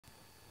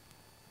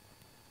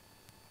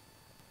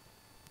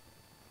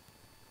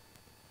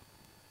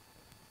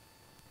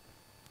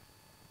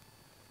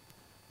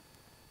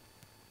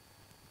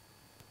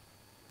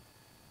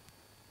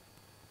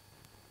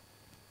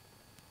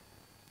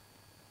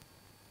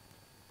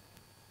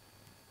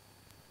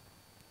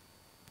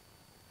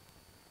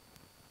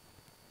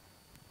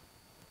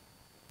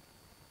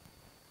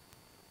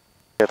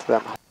がとうござ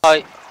います。は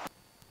い。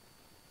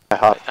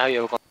はい。はい、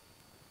ロ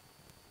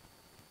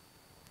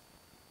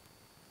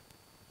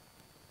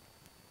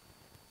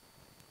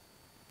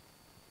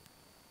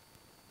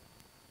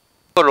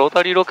ー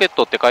タリーロケッ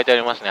トって書いてあ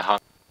りますね、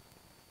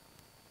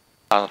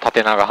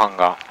縦長版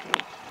が。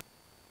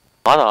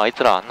まだあい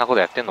つらあんなこと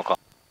やってんのか。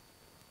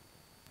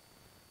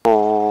ク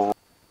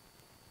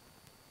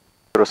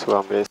ロス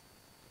ワンベース。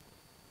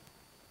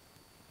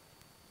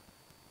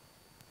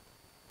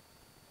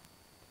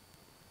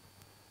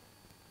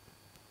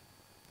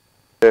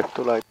レフ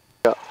トライト。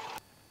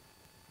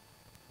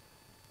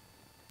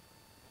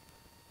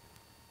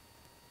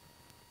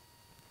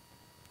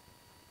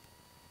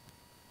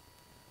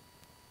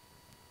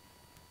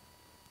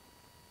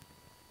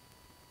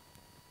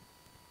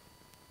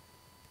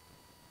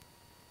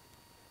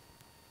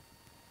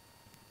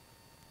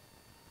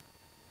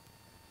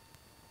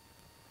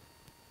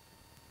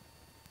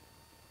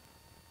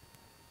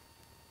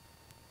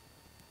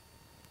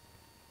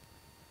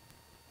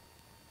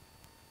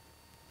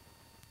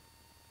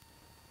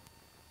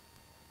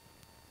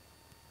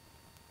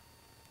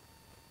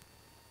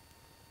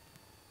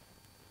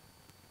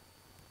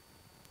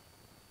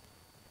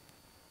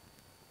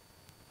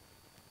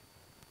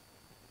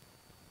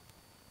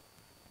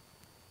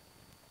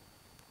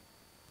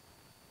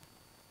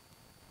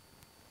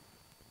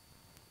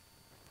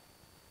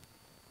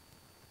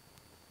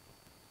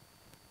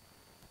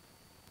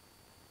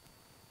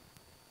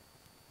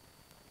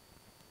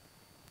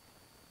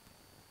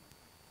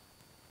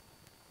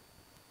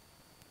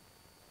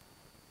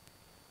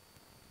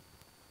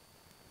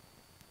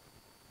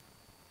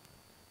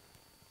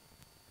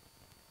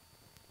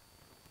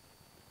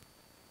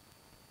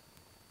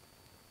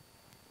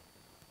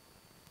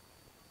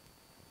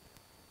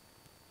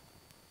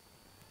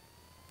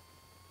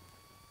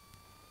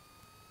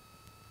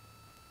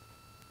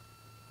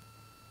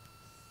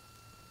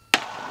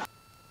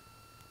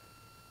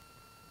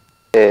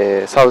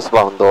サウス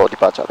バウンドディ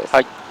パーチャーです。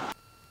はい。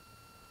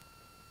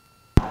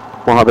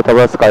Mojave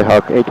Tower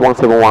Skyhawk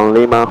 8171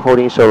 Lima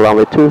holding show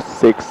runway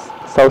 26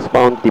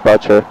 southbound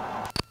departure.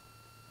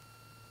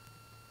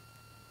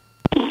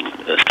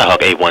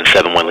 Skyhawk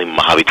 8171 Lima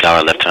Mojave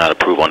Tower left turn out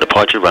approve on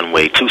departure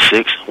runway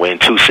 26 wind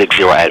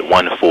 260 at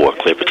 14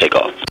 clear for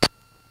takeoff.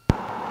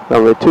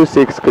 Runway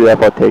 26 clear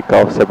for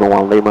takeoff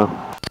 71 Lima.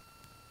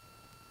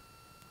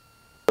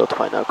 Dot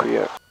final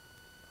clear.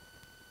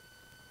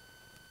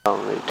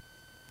 Runway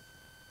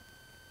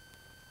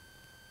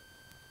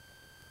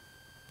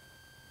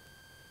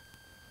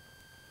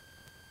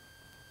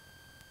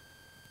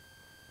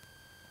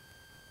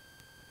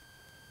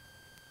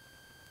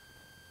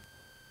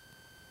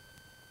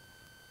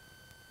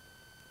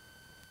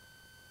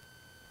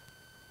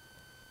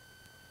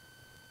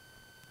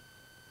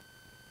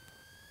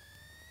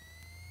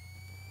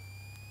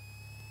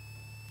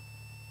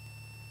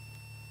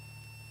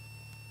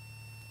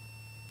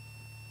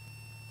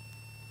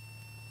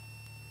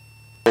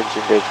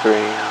engine gauge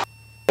green,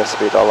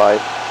 speed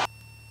alive.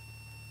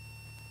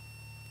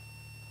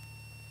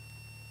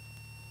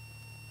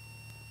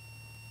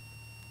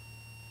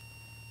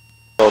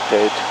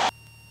 Rotate.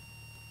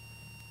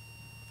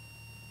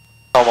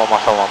 そのまま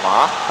そのま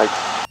ま。はい。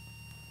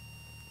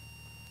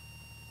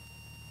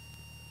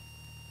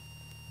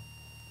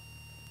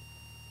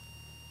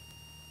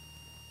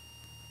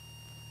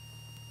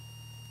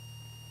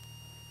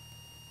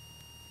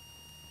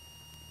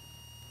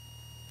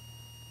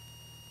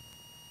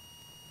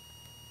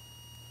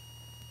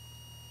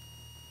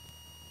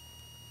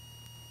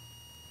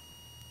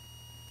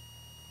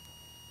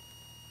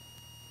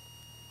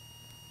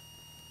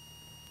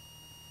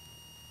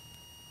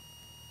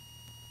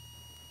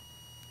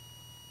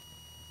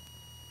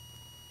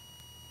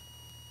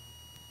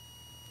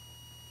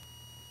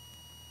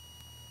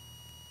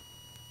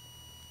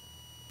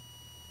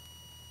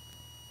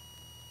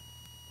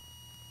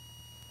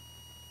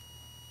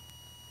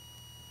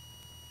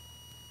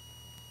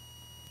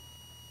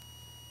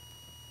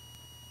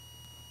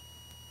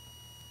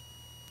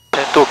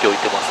戦闘機置い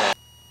てません。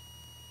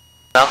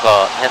なん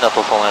か変な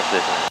塗装のやつ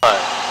ですね。はい。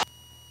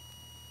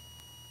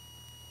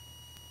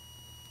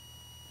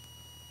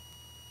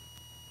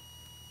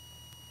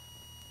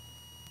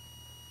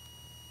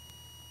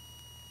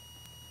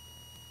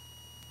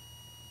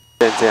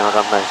全然上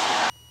がんないです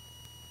ね。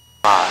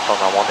まあ、そん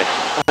なもんです。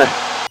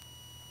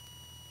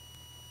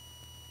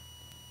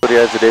とり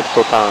あえずレフ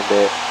トターン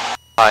で、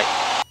はい。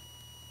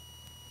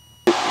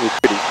ゆっ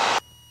くり。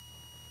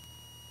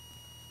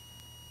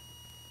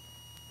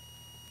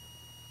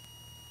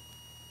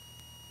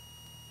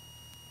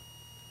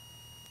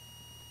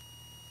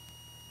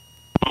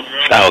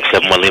Skyhawk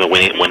 71 Lima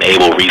when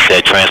able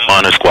reset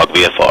transponder squawk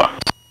VFR.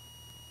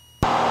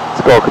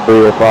 Squawk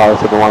VFR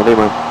 71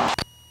 Lima.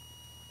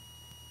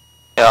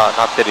 いや、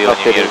なってるよう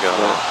に見えるけどな。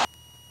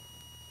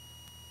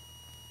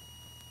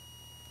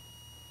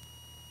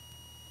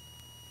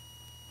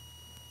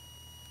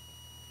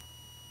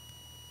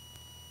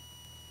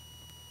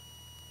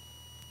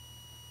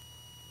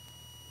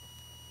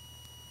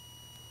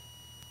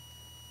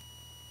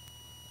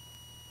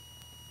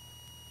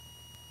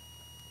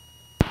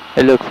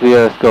It looks we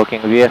are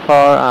stroking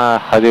VFR.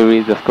 How do you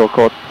read the score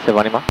code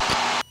 7 Lima?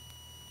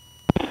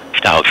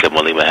 Skyhawk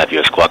 71 Lima, have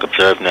your squawk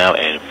observed now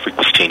and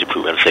frequency change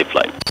approved and a safe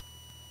flight.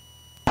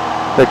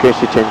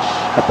 Frequency change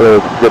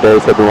approved. Good day,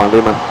 71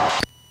 Lima.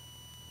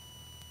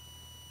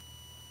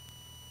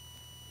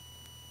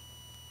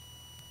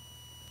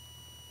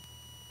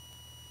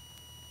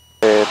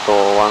 To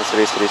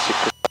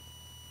 1336.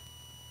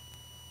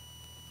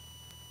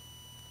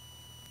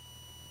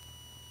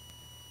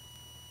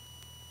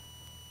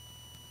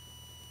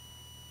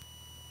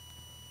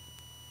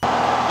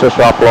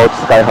 Joshua approach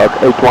Skyhawk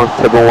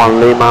 8171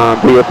 Lima,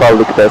 VFR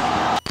request.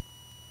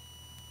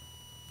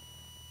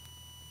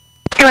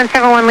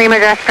 2171 Lima,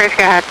 Josh, first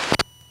go ahead.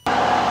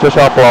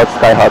 Joshua approach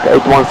Skyhawk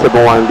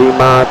 8171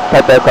 Lima,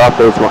 type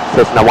aircraft is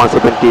Cessna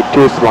 172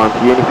 Slant,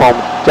 uniform,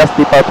 just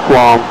depart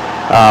from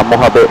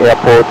Mojave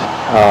Airport,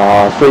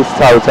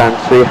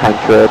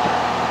 3300.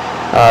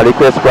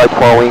 Request flight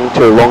following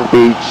to Long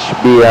Beach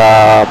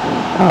via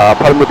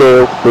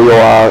Palmdale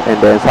VOR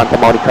and then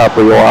Santa Monica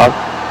VOR.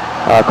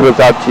 Cruise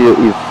altitude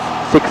is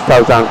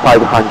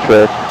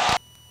 6,500.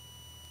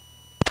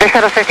 Air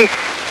Shuttle 50,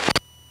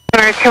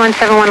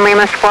 2171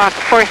 Lima, squawk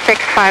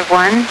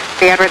 4651,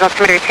 the Edwards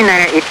altimeter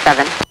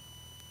 2987.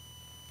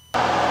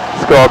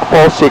 Squawk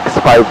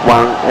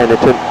 4651 and the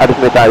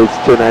altimeter is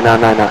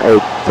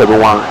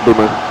 2999871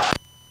 Lima.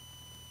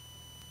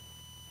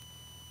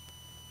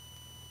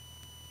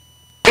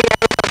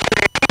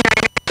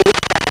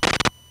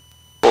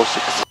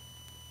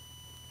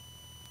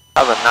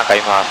多分なんか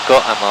今ア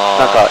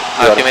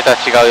ルティメーター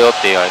違うよっ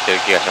て言われてる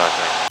気がします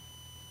ね。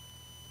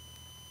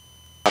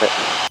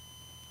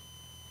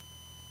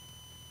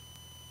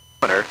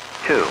あれ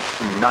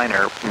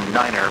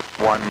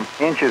 2,991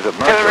 inches of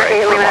November 8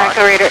 mercury per Lima, mile.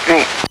 Echo Radar,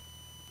 right.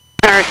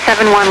 Number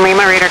 71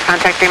 Lima, radar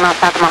contact 3 miles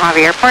south of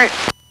Mojave Airport.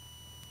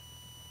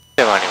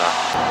 7 Lima.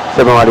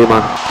 7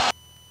 Lima.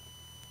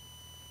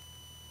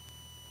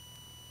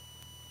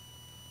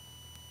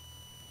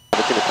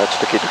 Altimeter ちょっ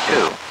と聞いてきて。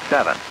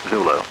 27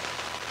 Zulu.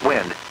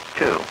 Wind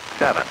 270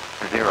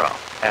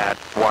 at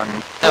 1.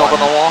 でもこ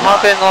のモハ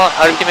ベの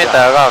アルティメー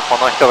ターがこ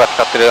の人が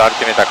使ってるアル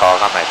ティメーターかわ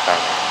かんないですから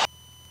ね。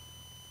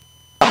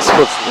あ、そう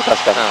ですね、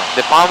確かに。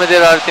で、パームデ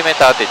ルアルティメー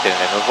ターって言ってるん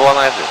で、無謀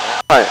なやつですね。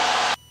はい。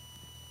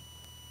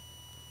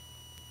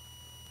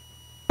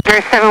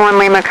Number 71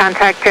 Lima,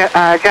 contact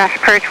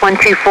Josh Perch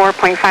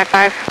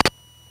 124.55.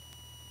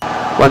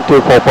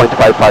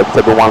 124.55,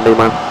 71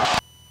 Lima.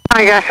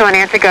 Hi Josh, one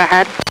answer, go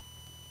ahead.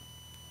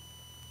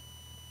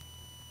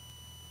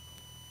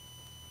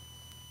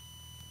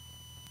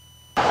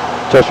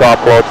 Joshua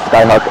approach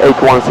Skyhawk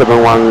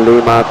 8171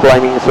 Lima,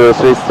 climbing through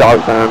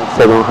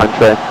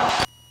 3,700.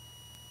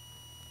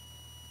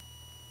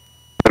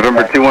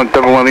 November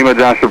 2171 Lima,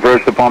 Josh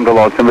approach the Palm Dale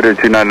altimeter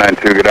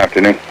 2992, good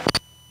afternoon.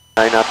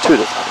 902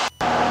ですか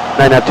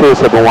ね。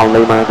90271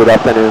 Lima, good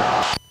afternoon.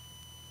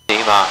 で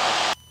今、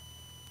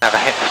なんか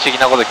不思議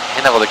なこと、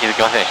変なこと気づ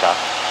きませんでした？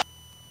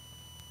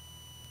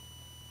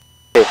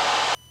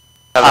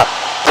あ、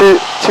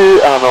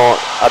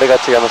あれが違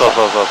いました。そう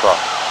そうそうそう。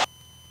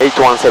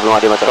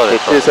8171 Lima じゃなく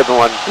て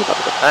271 Limaと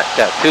か。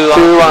じゃあ、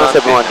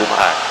2171 Lima。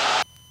はい。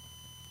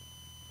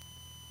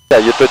じゃ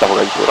あ言っといた方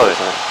がいいってことです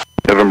ね。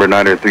November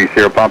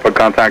 930 Papa,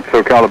 contact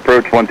SoCal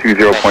approach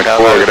 120.4,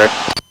 good day.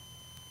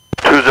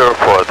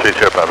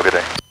 20430 Papa, good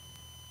day.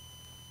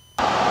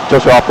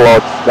 Joshua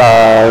approach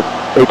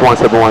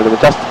 8171 Lima.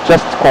 Just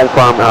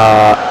confirm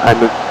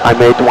I'm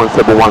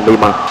 8171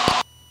 Lima.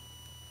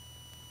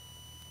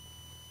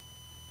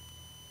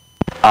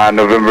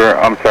 November,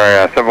 I'm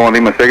sorry, 71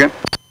 Lima, second.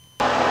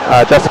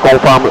 Just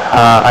confirm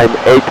I'm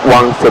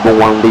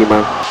 8171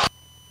 Lima.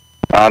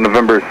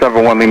 November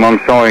 71 Lima, I'm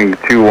showing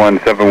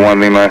 2171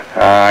 Lima.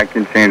 I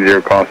can change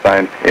your call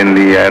sign in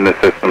the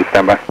system,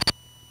 stand by.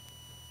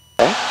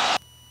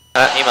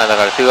 今だ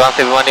から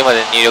2171リま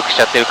で入力し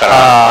ちゃってるか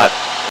ら、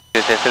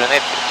修正するねっ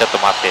て、ちょっと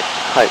待って。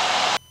はい。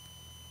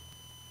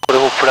これ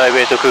もプライ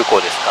ベート空港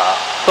ですか？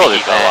そうで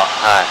すね。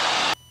はい。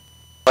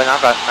これなん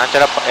か、なんちゃ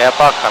らエア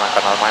パークかなん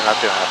か名前になっ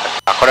てるのだったっけ？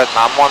あ、これ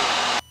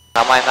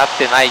名前になっ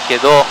てないけ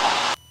ど、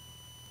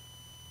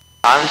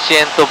アンシ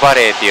エントバ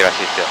レーっていうらしい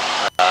ですよ。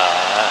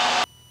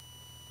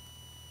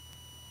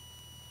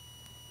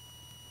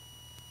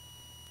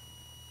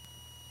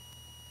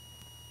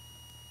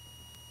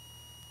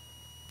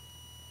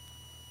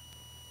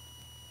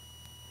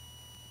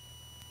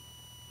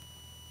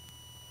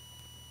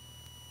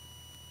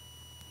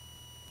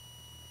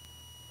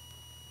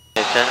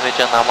めちゃめ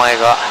ちゃ名前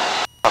が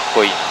かっ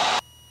こいいな。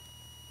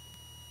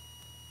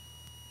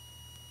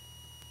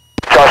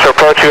Josh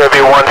approach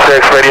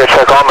UAV-16, radio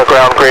check on the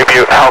ground, Gray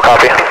Butte, how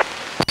copy?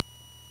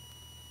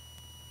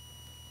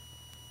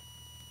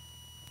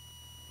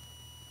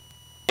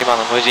 今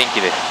の無人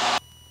機です。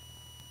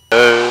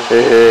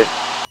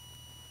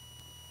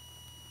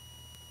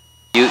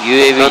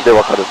UAV なんで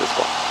わかるんです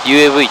か？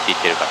 UAV って言っ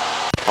てるから。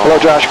Hello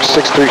Josh,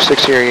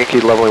 636 here,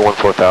 Yankee, leveling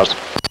 14,000.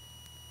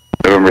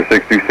 November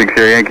 626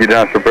 here, Yankee,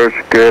 Josh approach.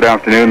 Good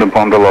afternoon, the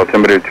Palm Dale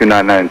altimeter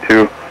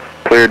 2992.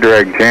 Clear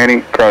direct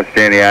Janney, cross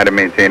Janney, out to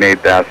maintain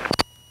 8,000.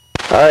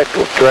 Alright,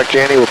 direct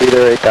Janny will be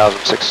there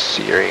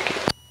 8006 your Yankee.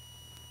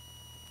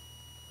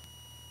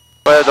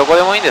 これどこ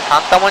でもいいんでサ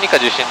ンタモニカ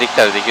受信でき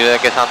たらできるだ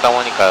けサンタ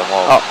モニカ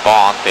もボ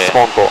ーンってス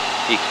ポンと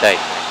行きたい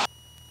ですね。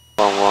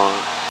11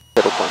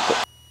ゼロポイント。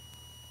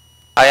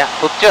あ、いや、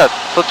そっちは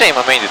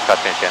今メインで使っ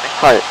てるんですよね。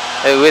はい。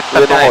上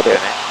使ってないですよ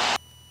ね。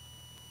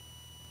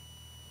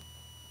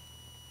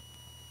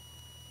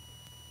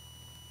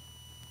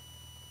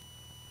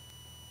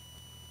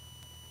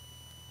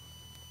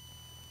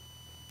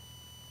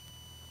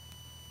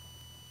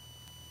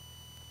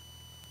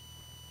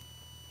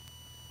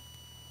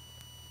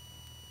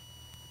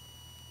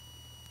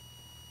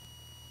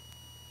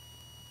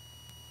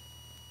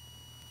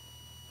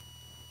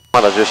ま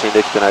だ受信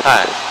できてないとこ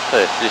はいろです。そう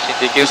です。受信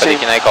できるかで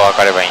きないか分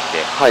かればいいん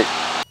で。はい。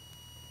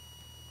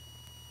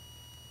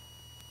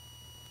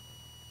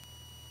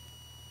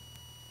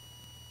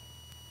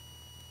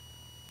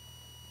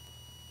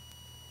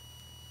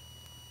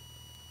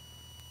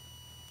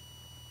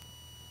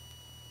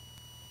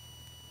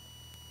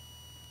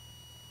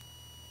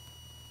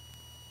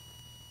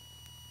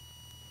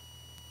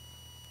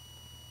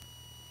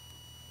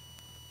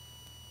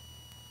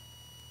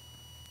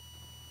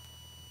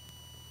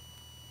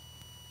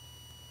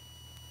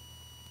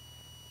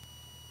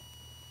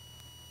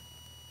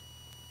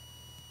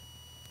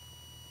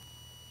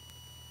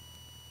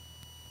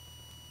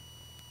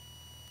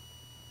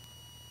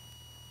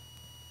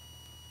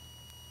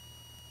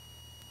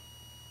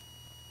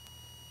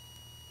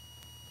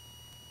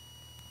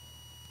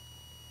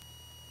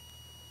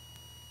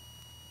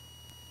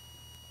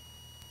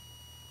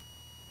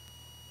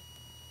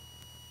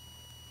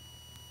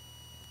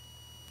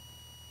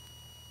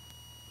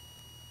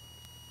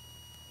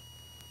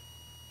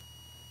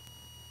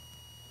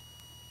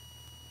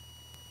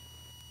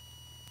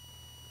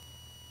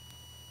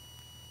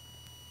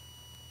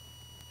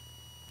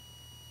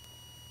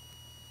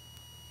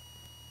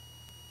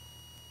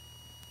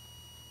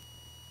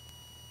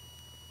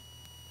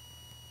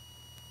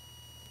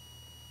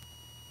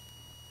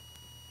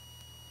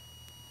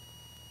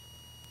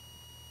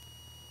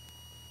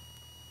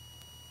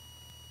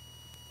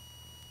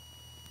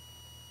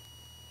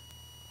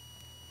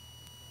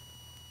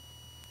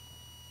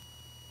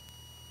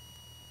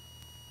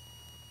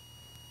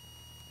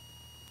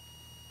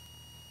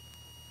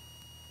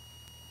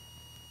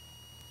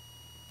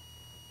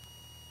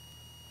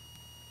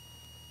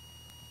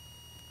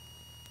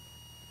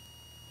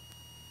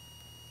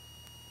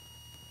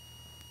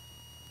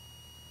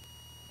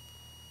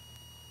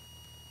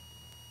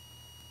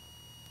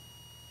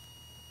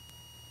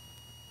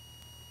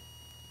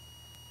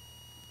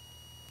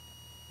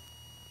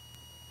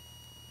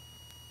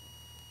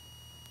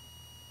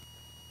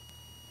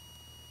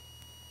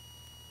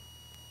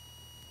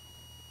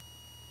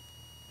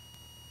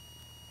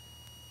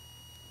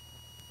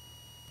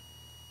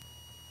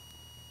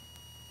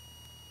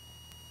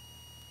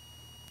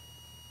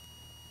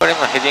これ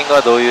今ヘディング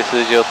はどういう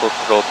数字を取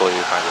ろうとい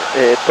う感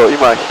じですか？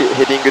今ヘ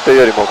ディングとい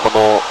うよりもこ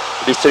の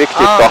リストリクテ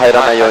ィッド入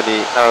らないよう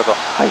になるほど。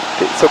入っ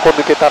てそこ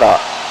抜けたら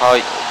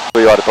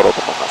VR 取ろう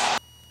と思います。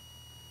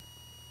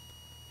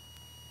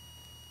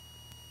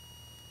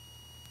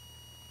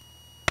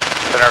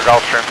Center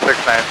Gulfstream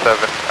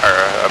 697,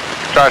 or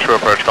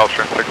Joshua approach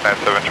Gulfstream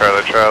 697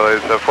 Charlie Charlie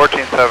is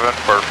 14.7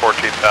 for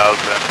 14,000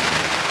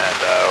 and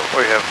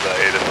we have the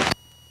ATIS.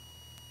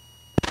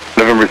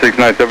 November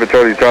 697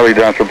 Charlie Charlie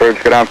Joshua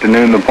Birch, good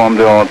afternoon. The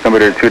Palmdale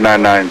altimeter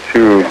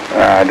 2992.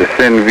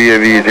 Descend via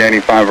the Janny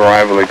 5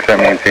 arrival,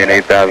 accept maintain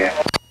 8,000.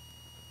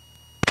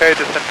 Okay,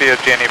 descend via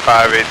Janny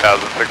 5,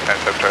 8,000,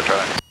 697 Charlie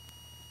Charlie.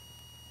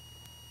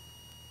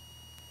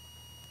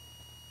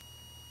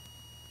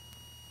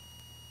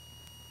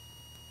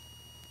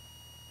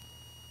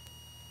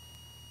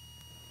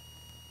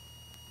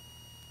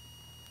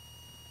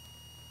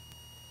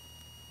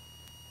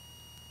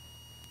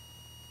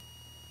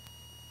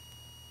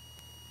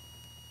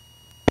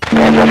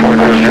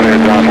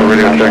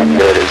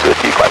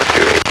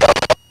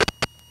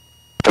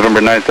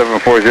 November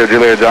 9740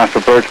 Juliet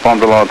Joshua Birch,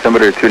 Palmdale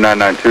altimeter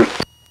 2992.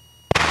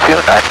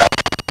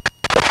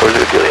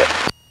 2992, Juliet.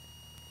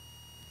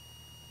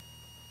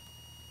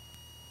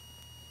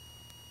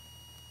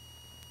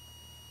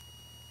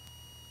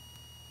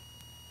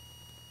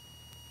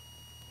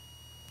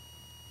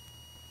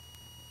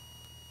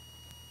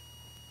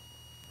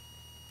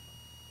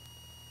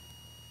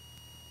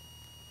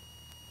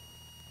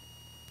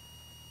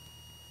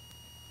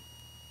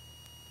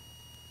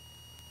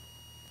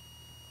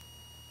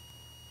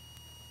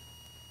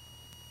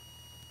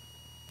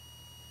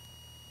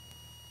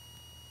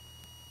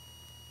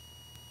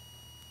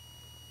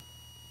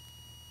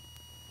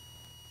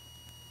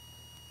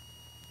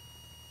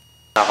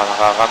なかな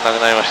か上がんな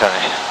くなりましたね。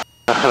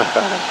なかな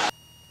か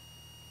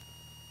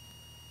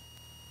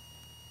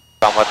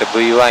頑張って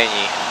VY に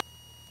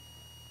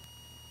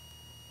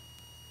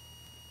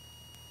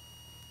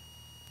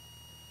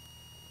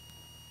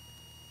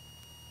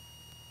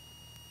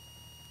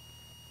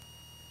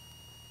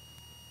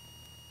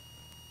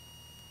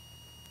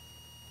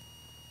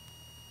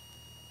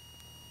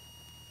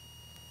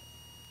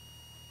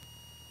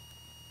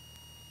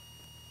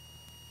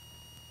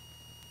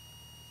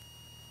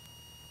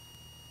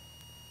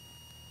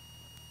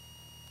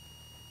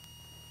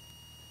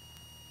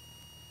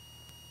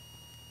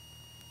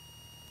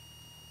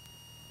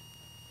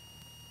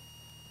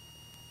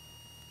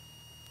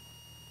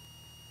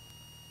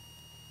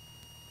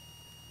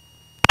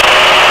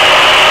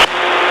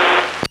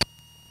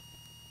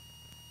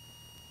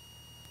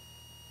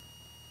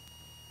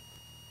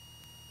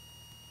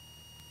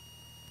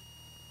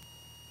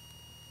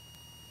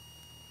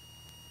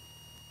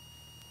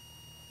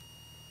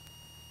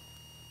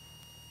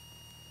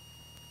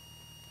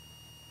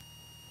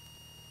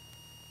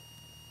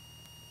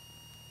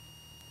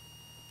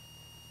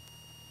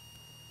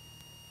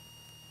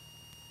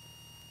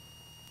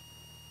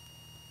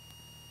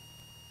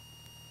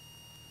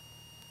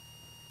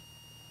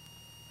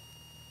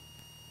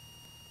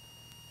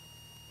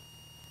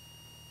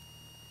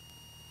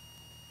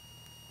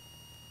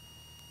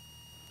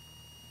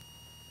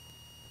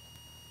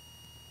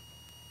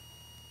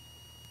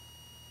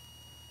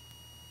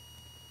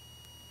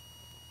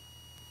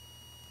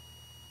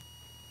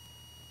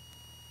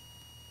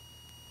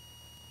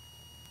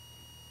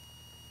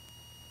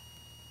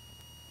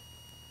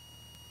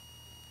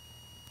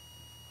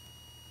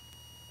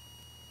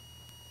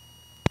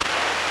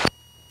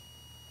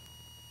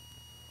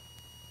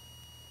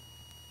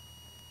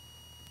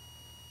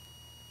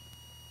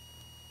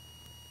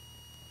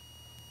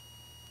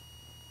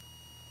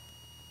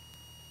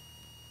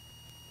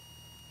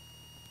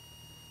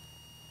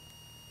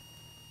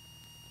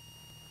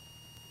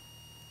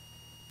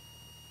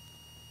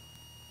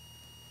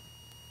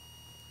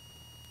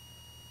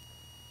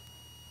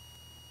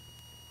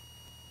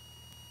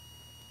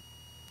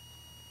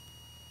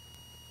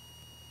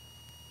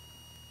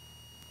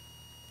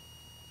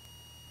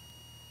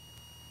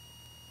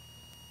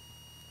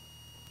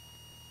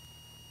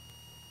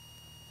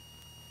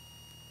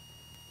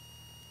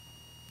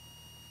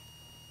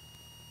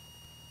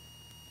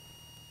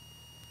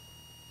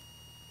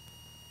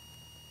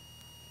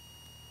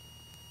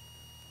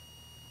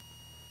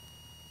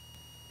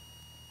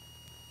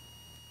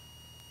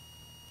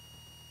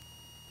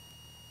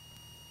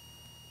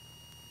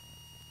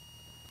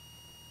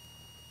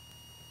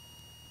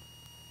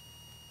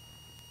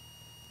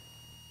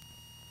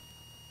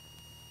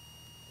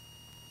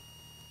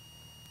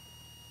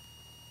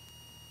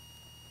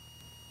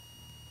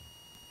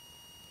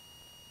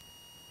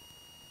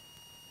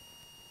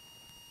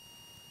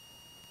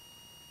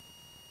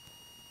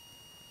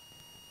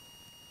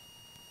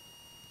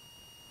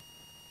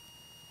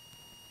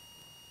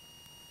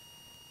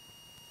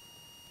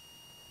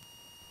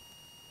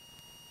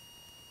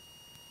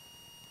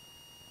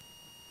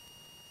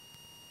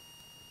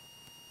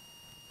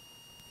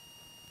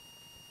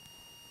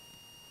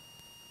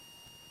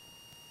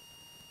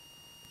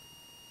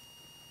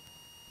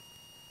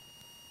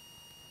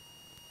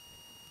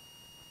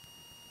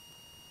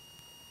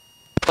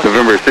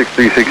November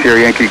 636 here,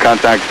 Yankee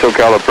contact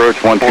SoCal approach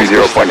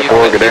 120.4,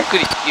 good day.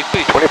 ゆっく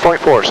り 20.4,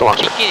 so long.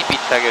 一気にピッ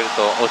チ下げる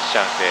と落ちち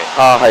ゃうんで、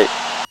はい。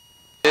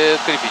ゆっ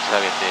くりピッチ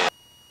下げて、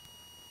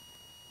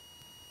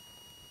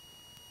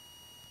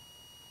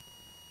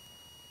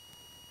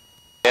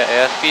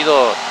エアスピード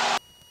を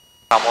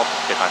保っ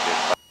て感じで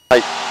すか。は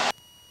い。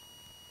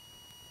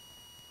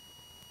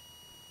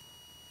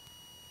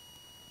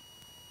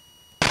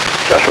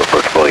Joshua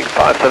approach Boeing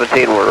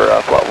 517, we're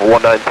flight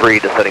 193,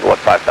 descending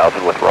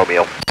 15,000 with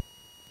Romeo.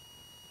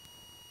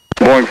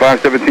 Boeing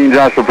 517,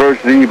 Joshua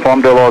approach the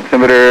Palmdale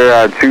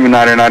altimeter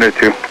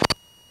 2992.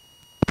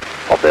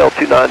 Palmdale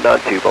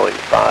 2992, Boeing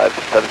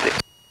 517.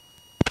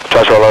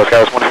 Joshua Low,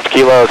 Skywas 150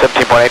 kilo,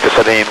 17.8,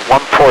 descending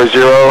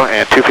 140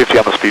 and 250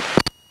 on the speed.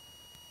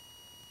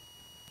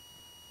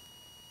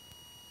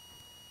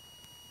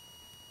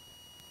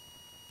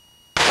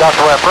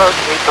 Joshua approach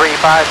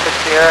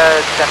 83560,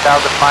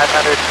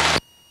 10,500.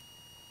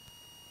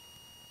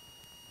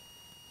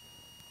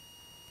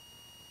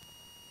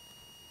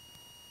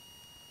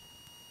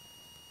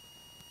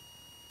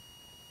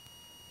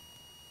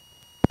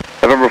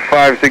 November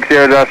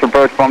 560, Joshua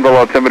approach Palmdale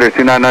altimeter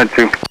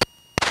 2992.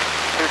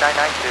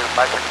 2992,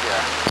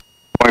 560.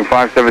 Boeing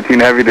 517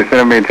 heavy,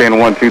 descend and maintain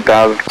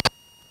 12,000.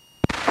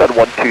 Said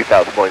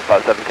 12,000, Boeing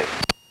 517.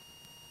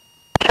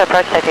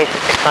 Approach citation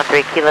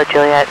 613 Kilo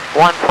Juliet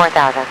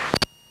 14,000.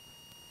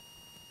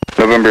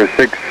 November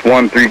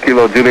 613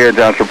 Kilo Juliet,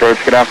 Joshua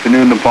approach. Good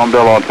afternoon, the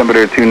Palmdale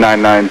altimeter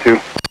 2992.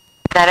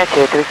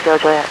 902 3 Kilo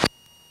Juliet.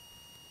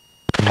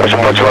 Joshua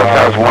approach left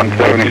house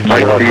 170,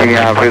 sightseeing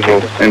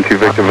visual into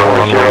Victorville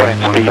on the way.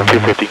 Speed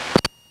 250.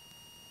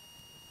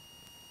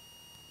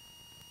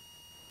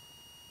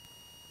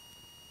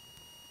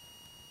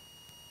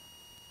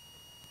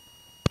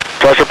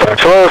 Joshua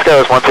approach low,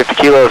 Skywas 150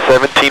 kilo,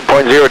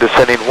 17.0,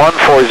 descending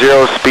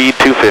 140, speed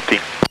 250.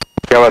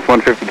 Skywas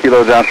 150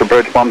 Kilo, Joshua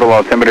approach Palmdale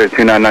altimeter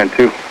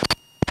 2992.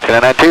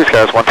 2992,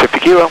 Skywas 150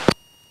 kilo.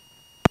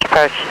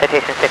 Approach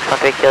citation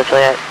 613 Kilo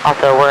Juliet.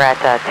 Also, we're at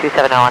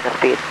 270 on the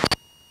speed.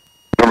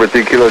 Number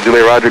 3 Kilo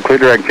Juliet, roger, clear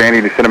direct Janny,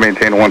 descend and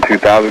maintain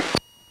 12,000.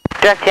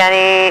 Direct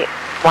Jenny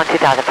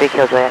 12,000 3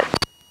 Kilo Juliet.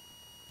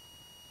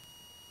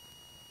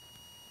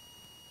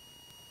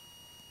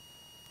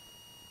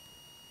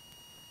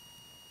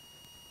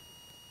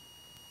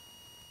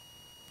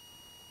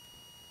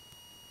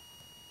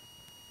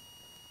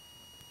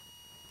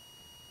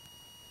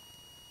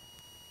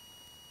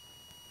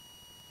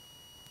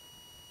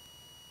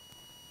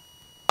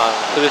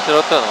フルスロ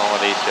ットルのまま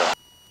でいいですよ。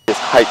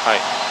はい。はい。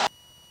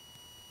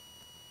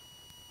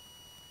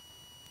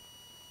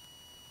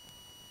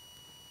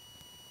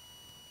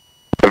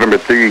November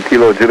 3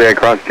 Kilo Juliet,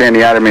 cross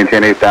Janny out and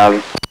maintain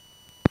 8,000.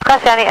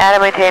 Cross Jenny,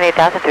 Adam, maintain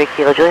 8,000 3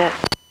 Kilo Juliet.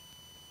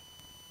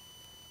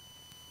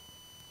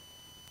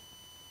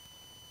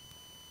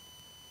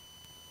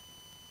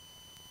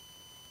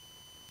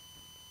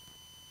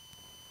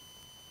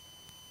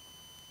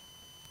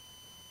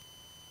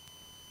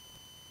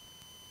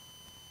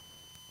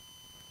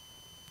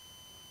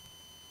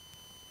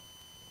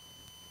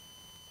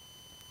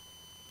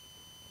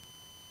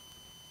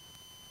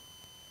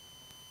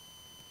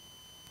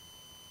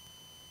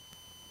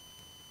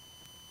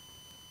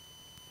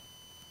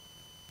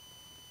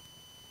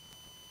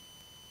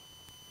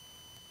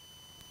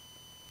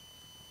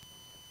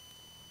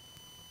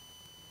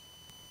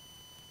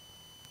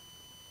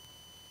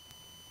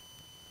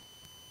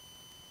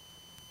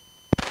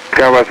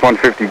 Skywas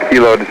 150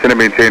 Kilo, descend and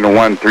maintain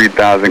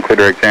 13,000, clear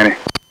direct Janny.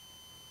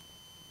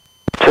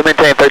 To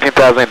maintain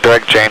 13,000,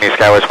 direct Janny,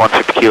 Skywas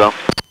 150 kilo.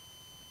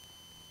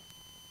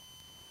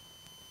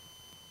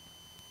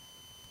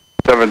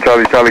 7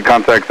 Charlie Charlie,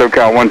 contact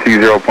SoCal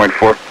 120.4.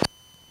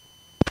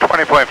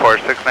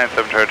 20.4,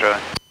 697 Charlie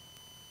Charlie.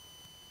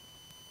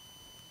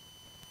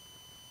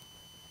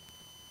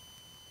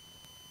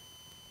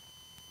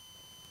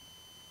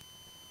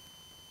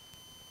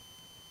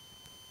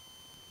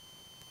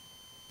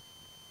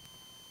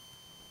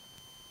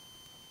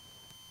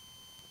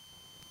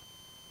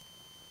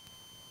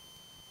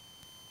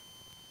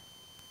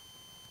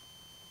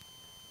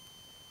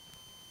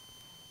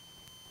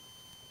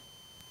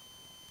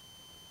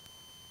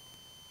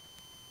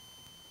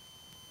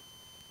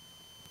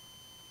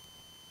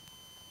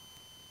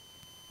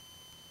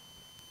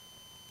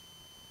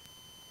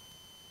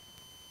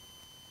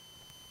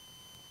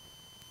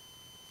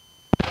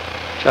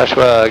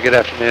 Joshua, good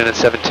afternoon at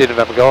 17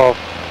 November Golf,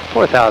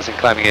 4,000,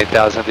 climbing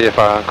 8,000,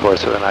 VFR on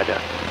course with an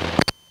IDA.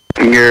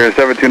 Gear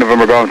 17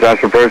 November Golf,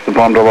 Joshua first, the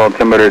Palmdale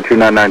altimeter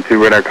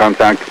 2992, radar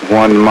contact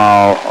 1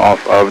 mile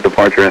off of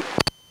departure.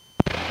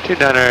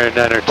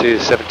 2992,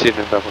 17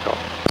 November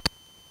Golf.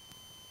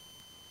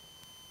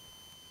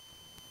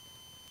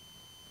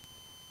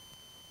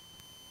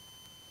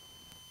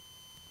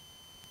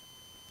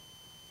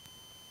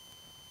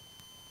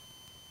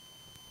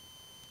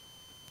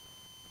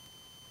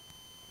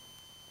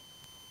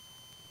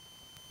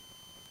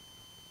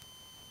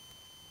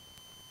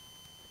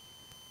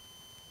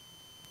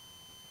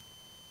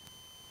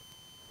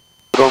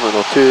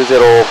 from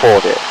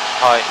 204で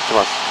はい。行き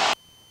ます。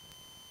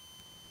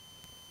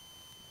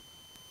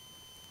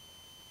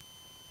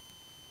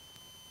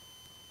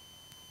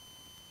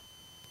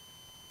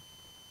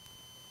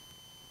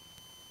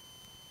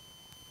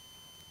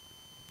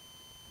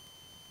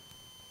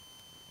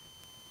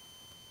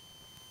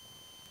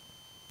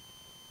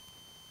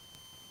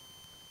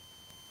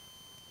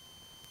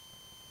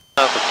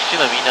なんか基地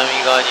の南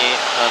側に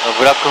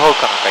ブラックホーク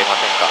かなんかいま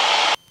せんか？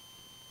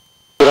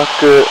ブラッ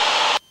ク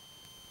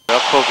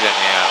ホークじゃね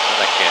えや、な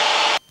んだっけ、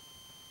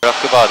ブラッ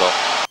クバード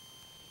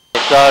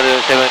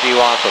SR-71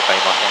 とか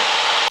いません？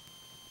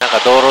なん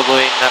か道路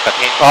沿いになんか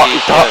展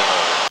示してるの。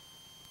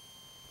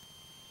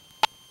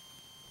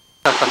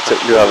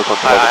You have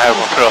control.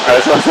 は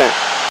い、すいません。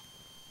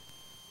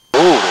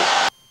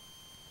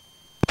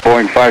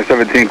Boeing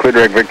 517, clear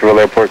direct Victorville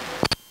Airport.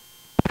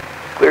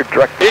 Clear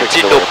direct to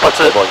Victorville Airport,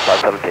 Boeing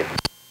 517.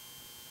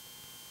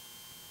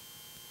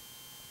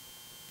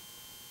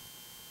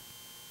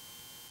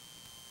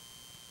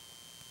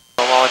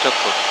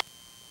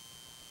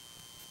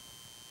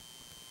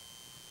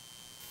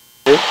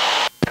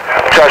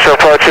 Joshua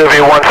approach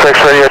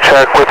UV16 radio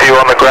check with you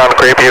on the ground,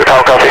 Grey Butte,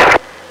 how copy?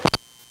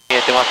 見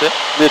えてます？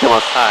見えて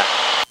ます。はい。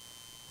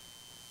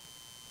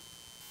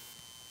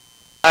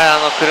は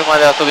い、車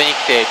で遊びに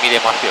来て見れ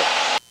ますよ。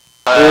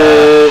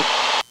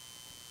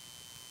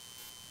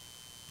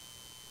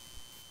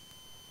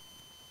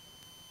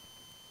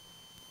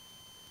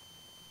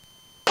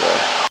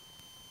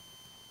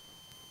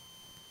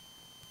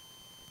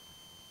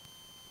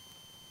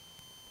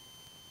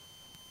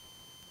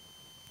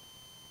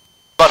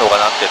今のが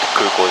なんて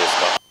空港です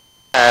か？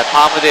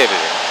パームデールで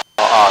す。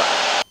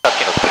さっ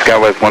きの。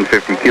Skywest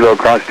 150 kilo,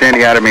 cross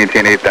standing out and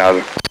maintain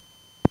 8,000.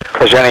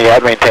 Cross standing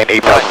out, maintain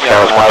 8,000,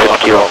 Skywest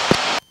 150 kilo.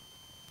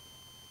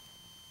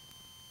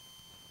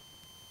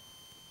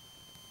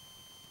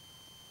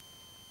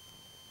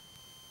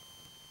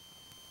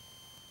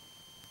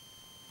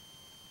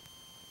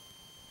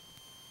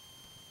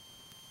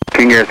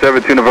 King Air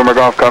 72 November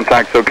Golf,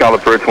 contact SoCal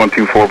approach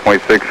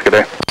 124.6, good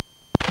day.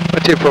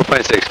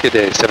 124.6, good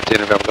day, 17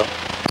 November Golf.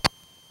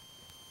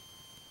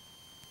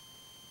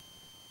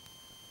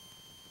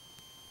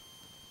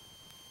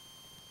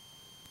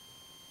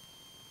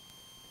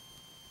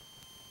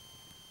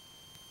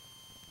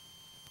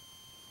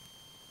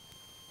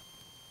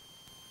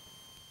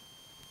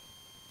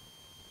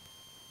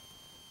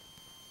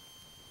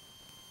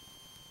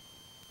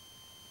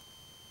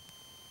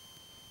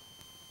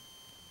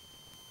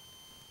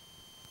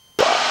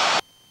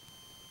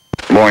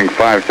 Boeing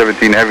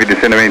 517 heavy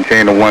descend and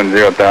maintain to 10,000.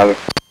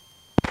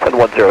 Send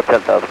 10,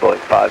 10,000, Boeing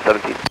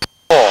 517.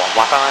 おお、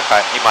またなんか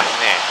います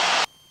ね。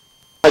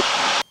はい。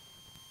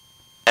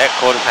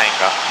コールサイン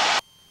が。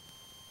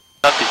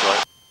なんて言って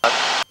ます？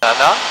なん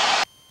だ？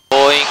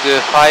ボーイング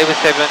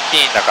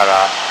517だか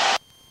ら、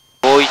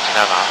517。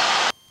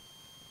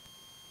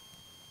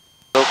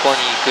どこに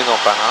行くの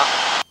かな？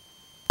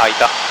あ、い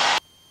た。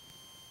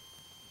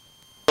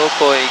ど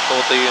こへ行こ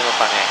うというの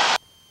かね。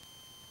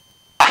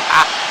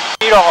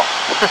見ろ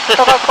人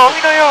がゴ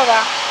ミのよう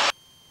だ。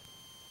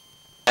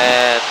ノ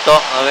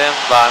ベン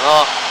バーの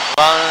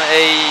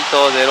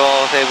1807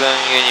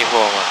ユニフォ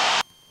ーム。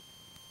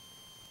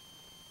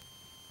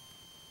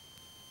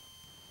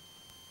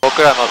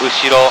僕らの後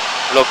ろ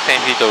6000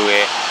フィート上。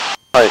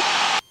はい。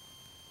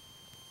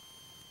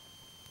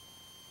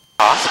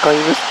スカイウ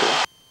エス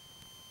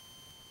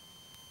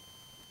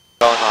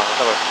ト？違うな、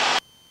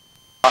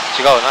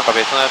違う、なんか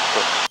別のやつ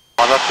と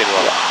混ざってるわ。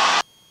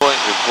ボーイン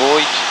グ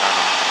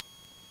517。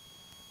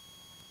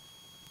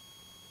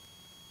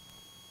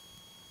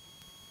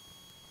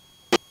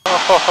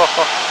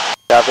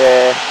や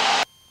べー。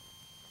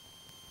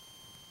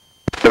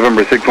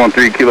November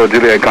 613 kilo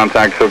Juliet,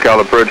 contact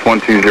SoCal approach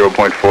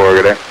 120.4,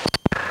 good day.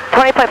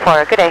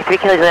 20.4, good day, 3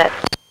 kilo Juliet.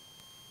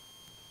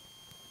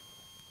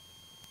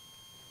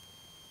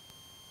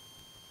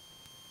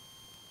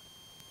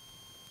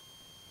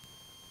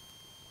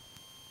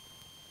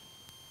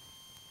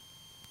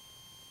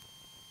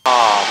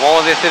モ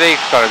ーゼスレイ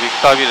クからビク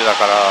タービルだ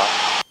から、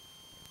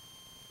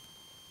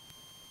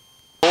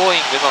ボーイ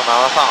ングの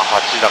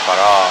738だか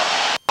ら、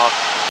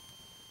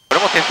こ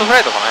れもテストフラ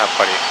イトかな、やっ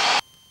ぱり。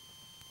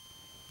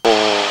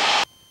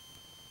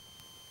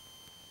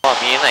まあ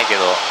見えないけ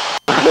ど、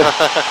6000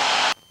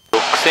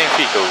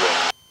フィート上。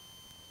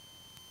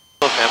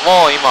そうですね、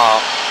もう今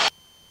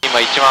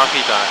1万フ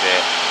ィートなん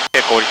で、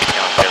結構降りてきて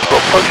ますけど。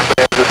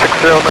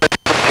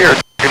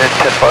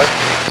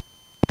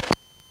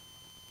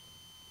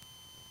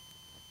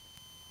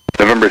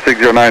November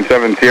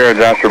 6097 Sierra,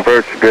 Josh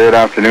approach, good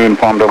afternoon,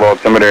 Palmdale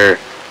altimeter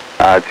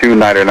 2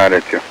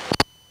 2.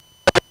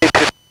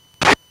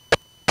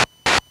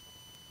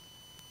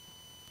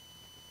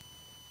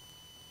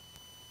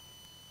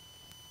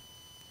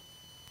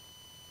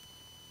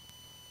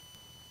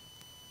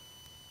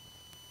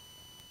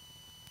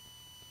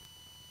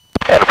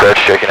 And approach,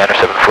 checking enter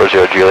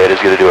 740 Juliet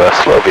is going to do a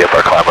slow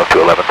VFR climb up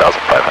to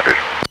 11,500.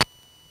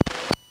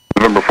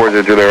 November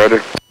 40 Juliet,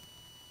 roger.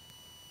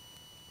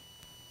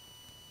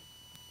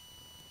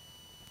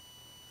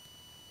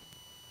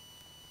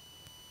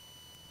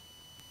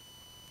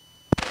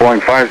 Boeing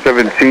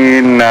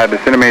 517,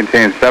 descend and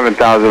maintain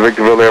 7,000.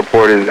 Victorville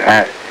Airport is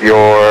at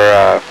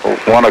your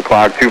 1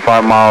 o'clock,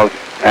 25 miles,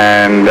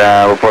 and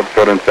report the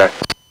field in sight.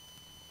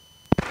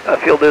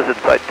 Field is in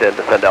sight 10,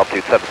 descend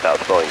altitude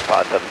 7,000, Boeing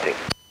 517.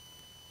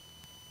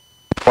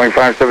 Boeing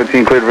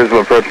 517, cleared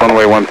visible approach,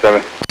 runway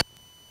 17.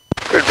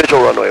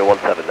 Visual runway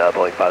 17 now,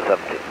 Boeing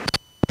 517.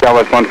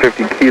 Dallas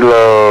 150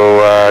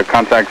 Kilo,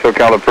 contact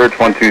SoCal approach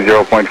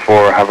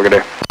 120.4, have a good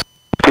day.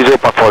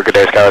 20.4, good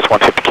day, Skywest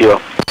 150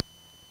 Kilo.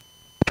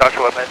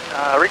 Joshua Whitman,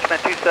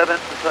 Richmond 27,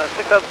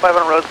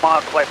 6,500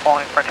 Rosemont, flight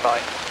following French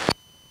Valley.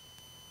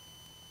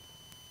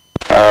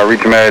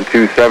 Richmond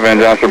 27,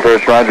 Joshua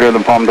approach, roger, the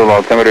Palmdale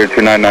altimeter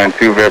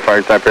 2992, verify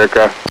your type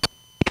aircraft.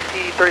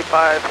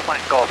 DC-35,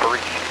 flank Golf for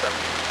Reach 27.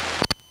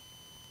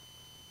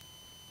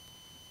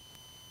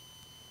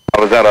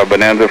 Was that a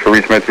Bonanza for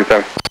Richmond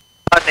 27?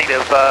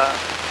 Negative,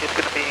 it's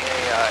going to be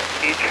a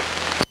H.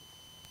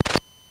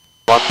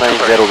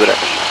 190 ぐらい。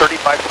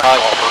DC-35, flank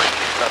Golf for Reach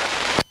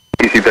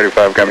 27.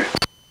 DC-35, copy.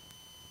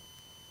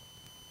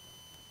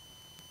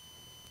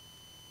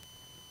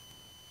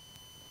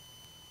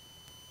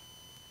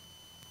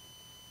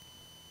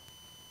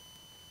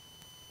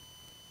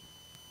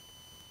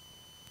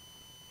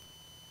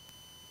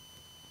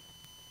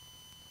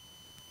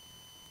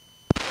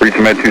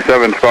 Richmond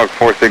 27, Squawk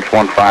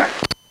 4615.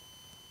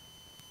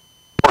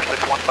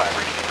 4615,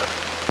 Reach 27.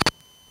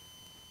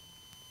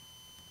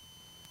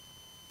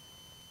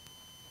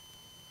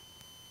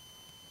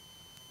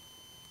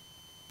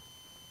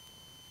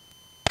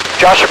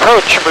 Josh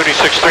approach, Moody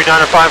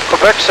 63905,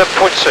 Quebec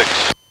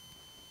 7.6.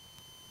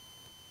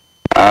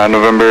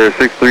 November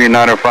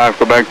 63905,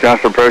 Quebec,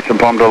 Josh approach and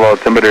Palmdale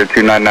altimeter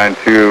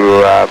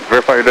 2992,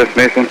 verify your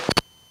destination.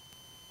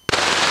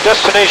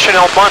 Destination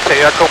El Monte,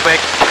 Echo Bank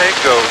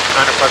Tango,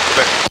 905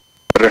 Quebec.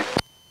 Better.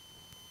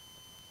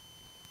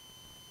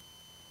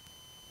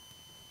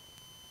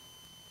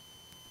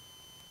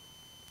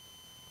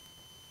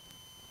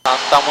サン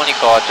タモニ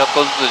カはちょっ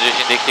とずつ受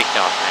信できてきて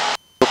ますね。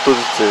ちょっと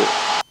ずつ。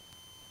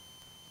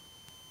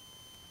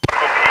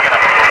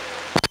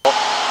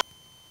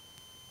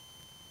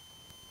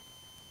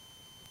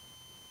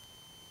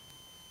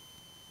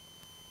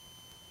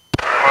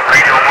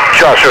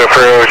Joshua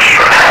approach,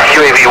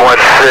 UAV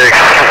 16,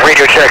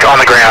 radio check on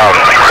the ground,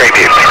 Great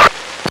View.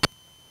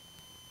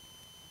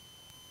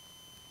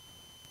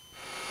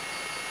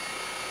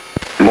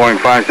 Boeing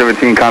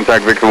 517,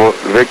 contact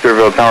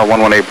Victorville Tower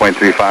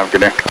 118.35,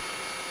 good day.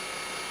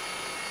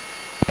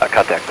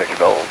 Contact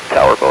Victorville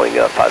Tower, Boeing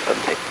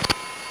 517.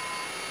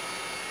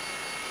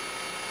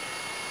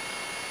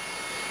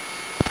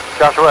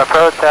 Joshua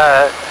approach,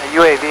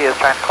 UAV is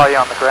trying to call you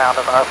on the ground.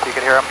 I don't know if you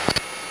can hear him.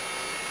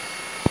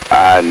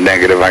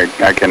 Negative,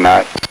 I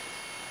cannot.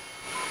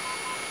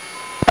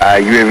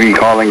 UAV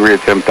calling,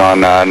 reattempt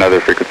on another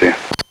frequency.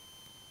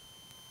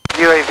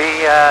 UAV,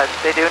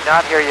 they do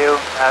not hear you.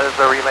 This is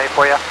a relay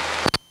for you.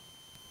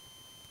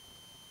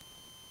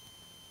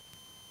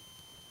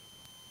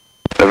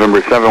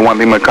 November 7-1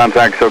 Lima,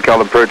 contact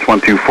SoCal approach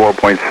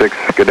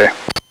 124.6, good day.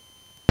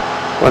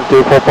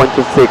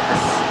 124.26,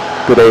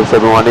 good day,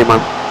 71 Lima.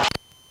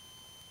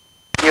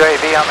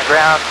 UAV on the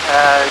ground,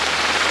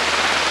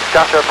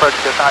 Joshua approach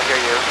does not hear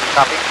you.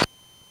 Copy.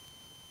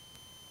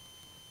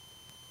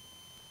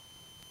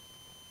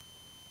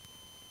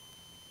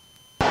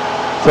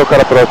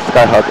 SoCal approach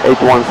Skyhawk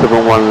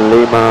 8171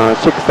 Lima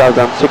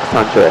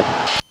 6600.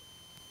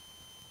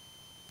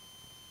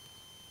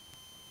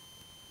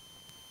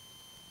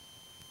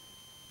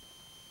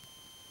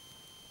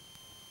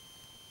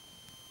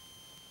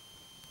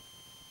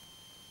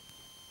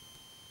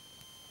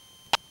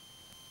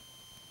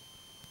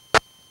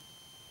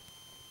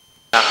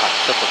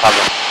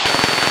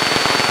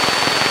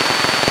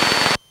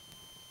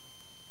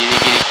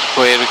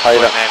 Like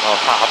もう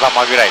狭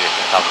間ぐらいです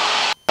ね、多分。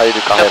入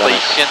るか入らない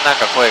か。ちょっと一瞬なん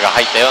か声が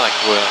入ったような聞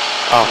こえる。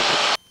あ、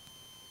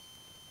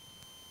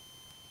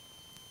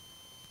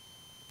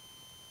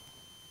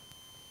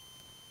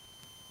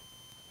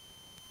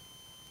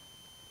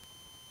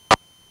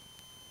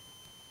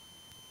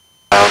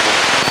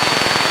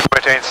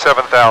Maintain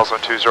 7000,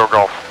 20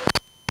 Golf.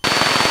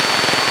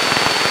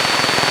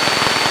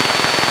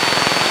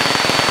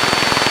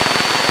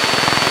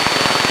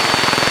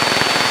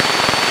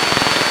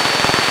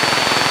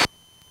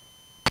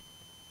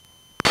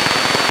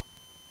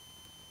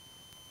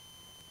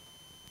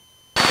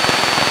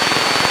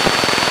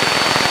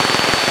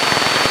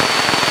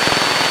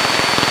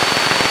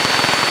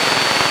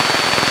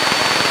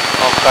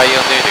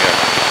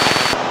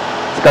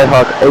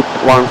 Skyhawk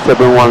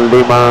 8171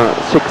 Lima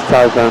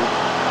 6500.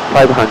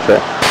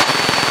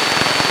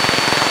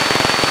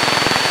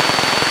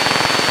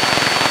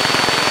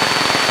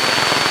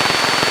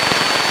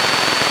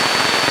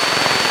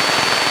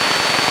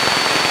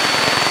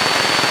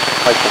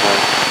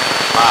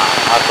 Ah,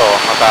 あと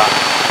また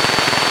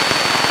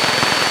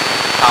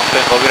3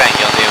分後ぐらいに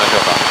呼んでみましょ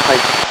うか。はい。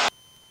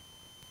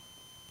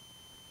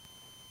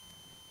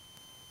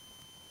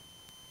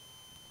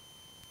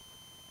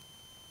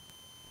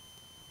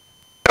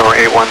Number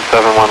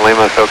 8171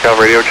 Lima, SoCal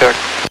radio check.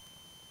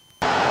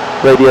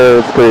 Radio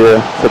is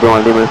clear,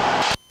 71 Lima.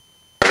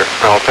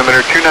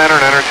 Altimeter 29 or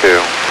 9 or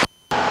 2.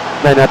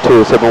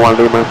 902, 71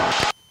 Lima.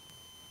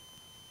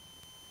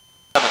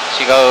 多分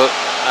違う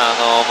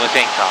無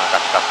線機さんが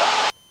使っ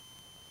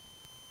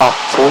た。あ、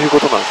そういうこ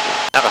となんですね。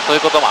なんかそうい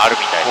うこともある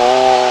みたいです。お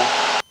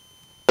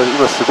ー。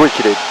今すごい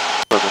綺麗。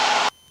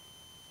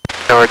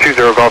Number 20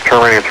 Golf,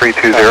 turn running at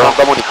 320. サン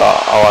タモニカ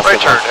合わせ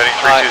Right ます。 turn, heading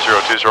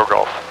 320, 20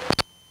 Golf.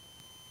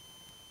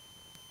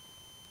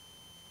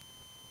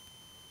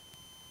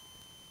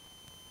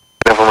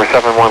 November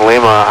 71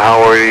 Lima,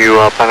 how are you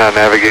planning on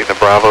navigating the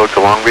Bravo to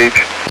Long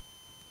Beach?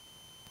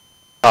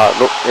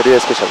 LA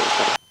スペシャルです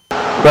ね。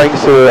Flying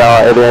through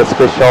LA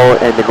Special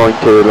and going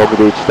to Long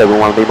Beach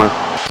 71 Lima.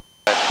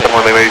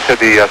 71 Lima, you said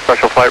the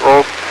special flight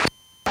rules?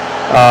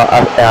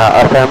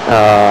 FM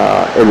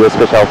LA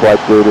Special Flight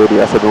to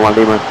the 71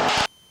 Lima.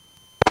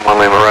 1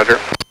 Lima, roger.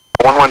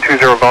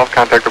 1120 Golf,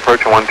 contact approach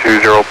 120.4.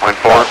 もう、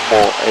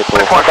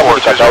サンタモ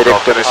ニカダイレク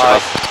トにしま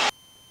す。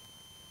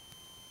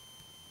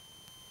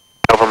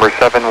November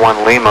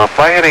 71 Lima,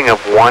 fly heading of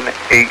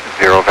 180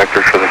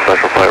 vectors for the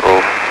special flight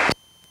rules.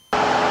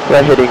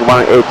 Fly heading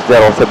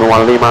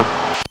 18071 Lima.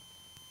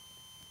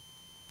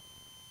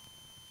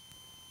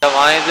 じゃあ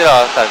180合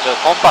わせたらちょっ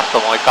とコンパスト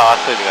もう一回合わ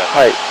せといてくだ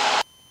さい。はい。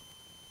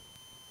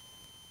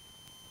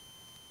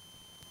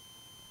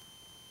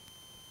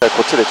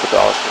こっちでちょっ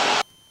と合わせてみま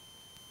す。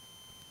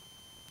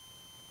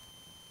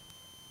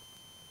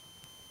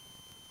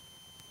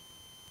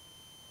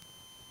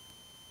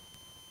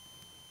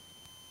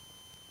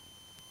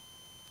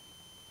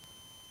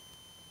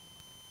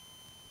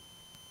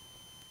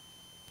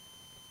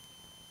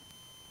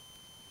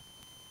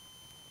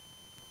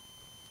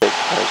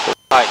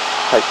はい。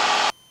はい。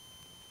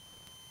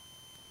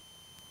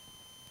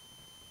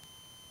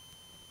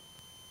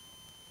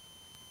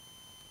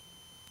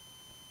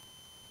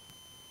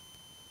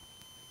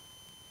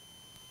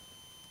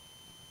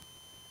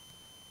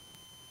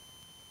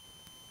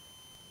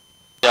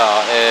じゃ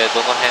あ、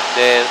どの辺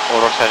で降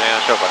ろし始め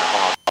ましょうかね、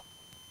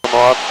こ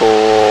の後、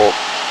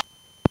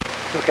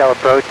SoCal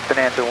approach,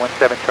 Bonanza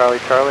 17 Charlie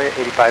Charlie,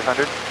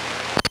 8500.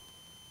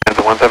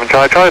 Bonanza 17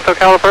 Charlie Charlie,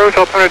 SoCal approach,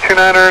 altimeter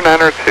 29er,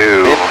 9er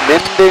 2. 年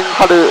々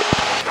春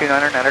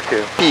 29er, 9er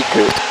 2. ピー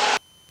ク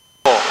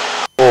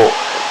を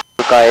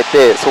迎え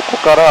て、そこ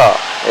から、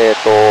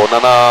7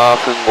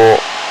分後、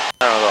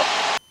なるほ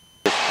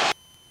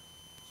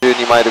ど。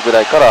12マイルぐ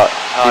らいから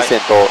ディセン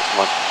トし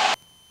ます。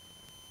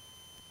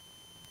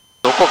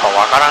どこか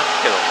わからん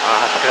けどな、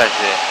確かに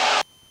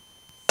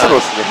そう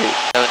ですね。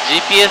でも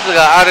GPS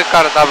がある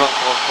から多分こ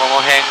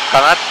の辺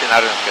かなって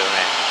なるんですけどね。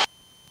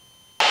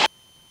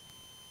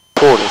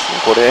そうですね、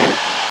これ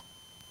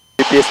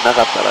GPS な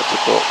かったらちょ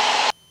っ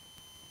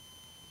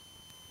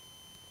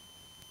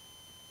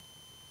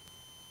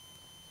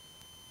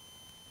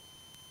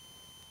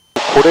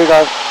とこれ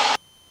が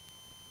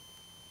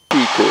ピ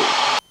ーク。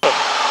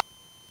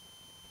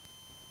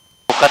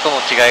他との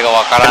違いが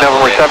わからん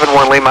ので。 Number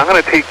 71 Lima, I'm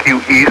going to take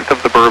you east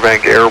of the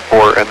Burbank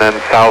Airport and then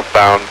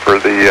southbound for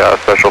the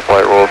special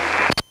flight rules.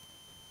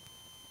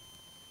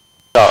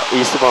 じゃあ、イ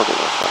ーストバウンドで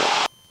す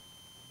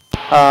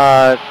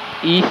かね。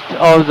East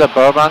of the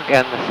Burbank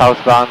and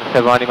southbound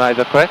 71 Lima, is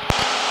that correct?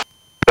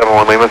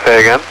 71 Lima, say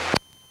again.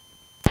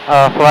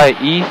 Fly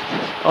east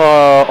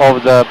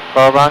of the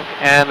Burbank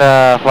and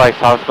fly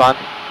southbound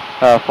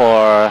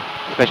for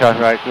special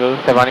flight rule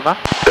 71 Lima.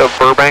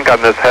 Burbank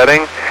on this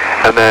heading,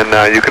 and then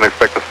you can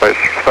expect the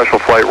special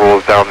flight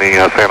rules down the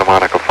Santa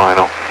Monica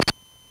final.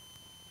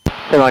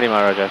 71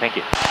 Lima, Roger, thank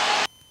you.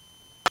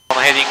 こ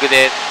のヘディング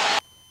で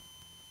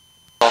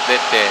飛んでっ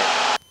て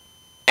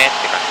ねっ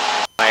て感じ。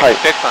まあ、エク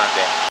スペクトなん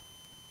で。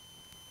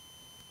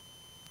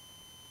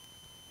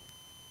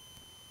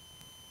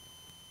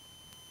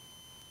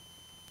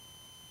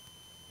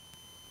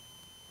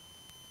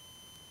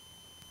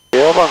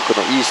エアバンク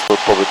のイースト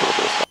飛ぶってこ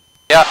とですか？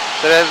いや、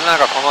とりあえずなん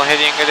かこのヘ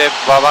ディングで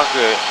バーバンク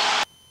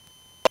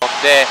飛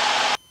んで、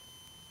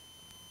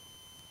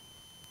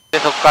で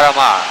そこから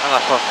まあ、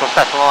そし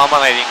たらそのまま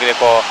のヘディングで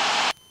こう、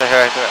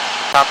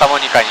サンタモ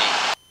ニカに、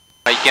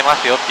まあ、行けま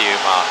すよっていう、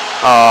ま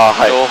あ、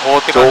情報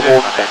って感じ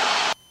ですかね。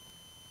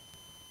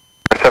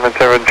7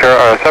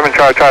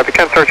 Charlie Charlie, if you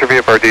can search your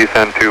via for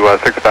descent to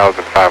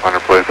 6,500,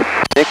 please.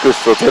 Next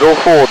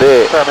 04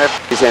でデ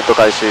ィセント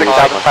開始。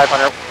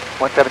6,500,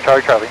 17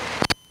 Charlie Charlie.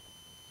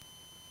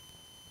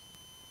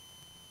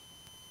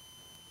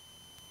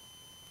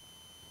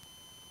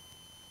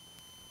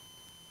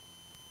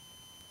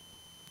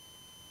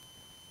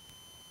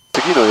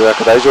 次の予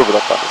約大丈夫だ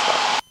ったんです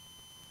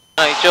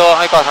か？一応、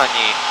相川さんに、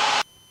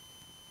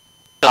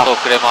ちょっと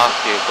遅れます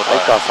っていうことは。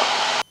相川さん。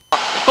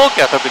飛行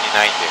機は特に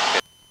ないんですけ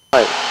ど。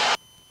はい。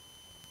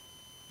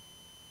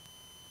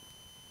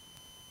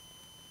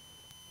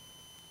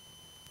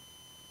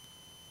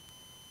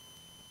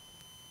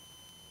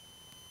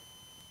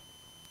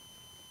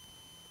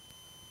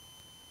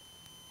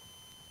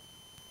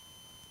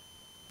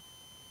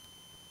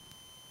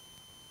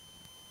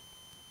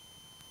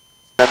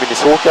ちなみに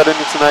ソーキャル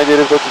につないでい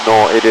る時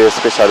の LA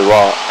スペシャル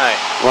は、はい、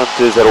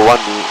1201に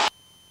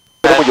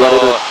それも言われ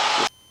る。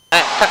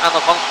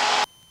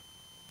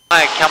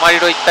前キャマリ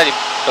ロ行ったり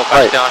と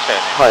かしてましたよ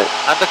ね。はい。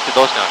あの時って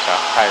どうしてました？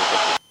帰る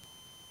時。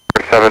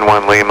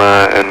71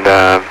 Lima and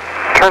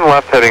turn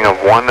left heading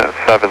of 170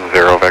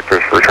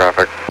 vectors for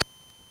traffic.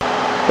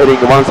 Heading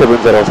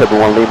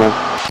 17071 Lima.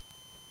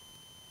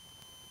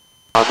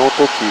 あの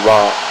時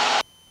は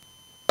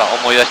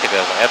許してく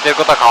ださい。やってる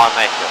ことは変わん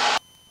ないですよ。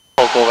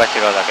方向が違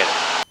うだけで。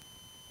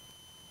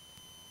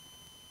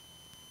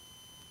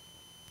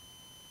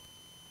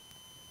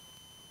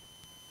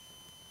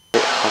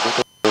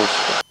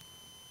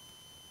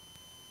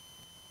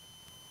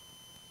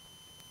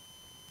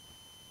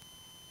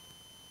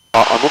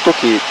あの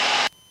時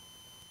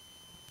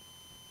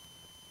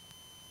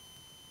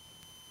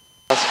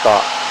確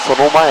かそ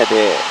の前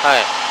で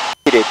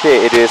切れ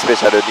て LA スペ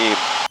シャルに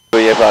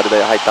VFR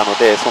で入ったの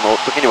で、その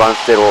時に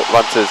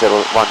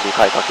1201に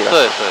変えた気がします。そ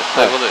うですそうです、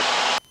そういうことです。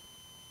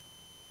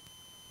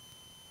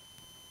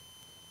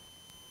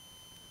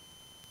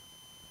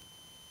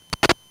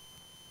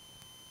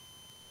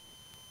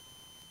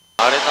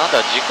あれなん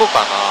だ、事故か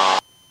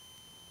な。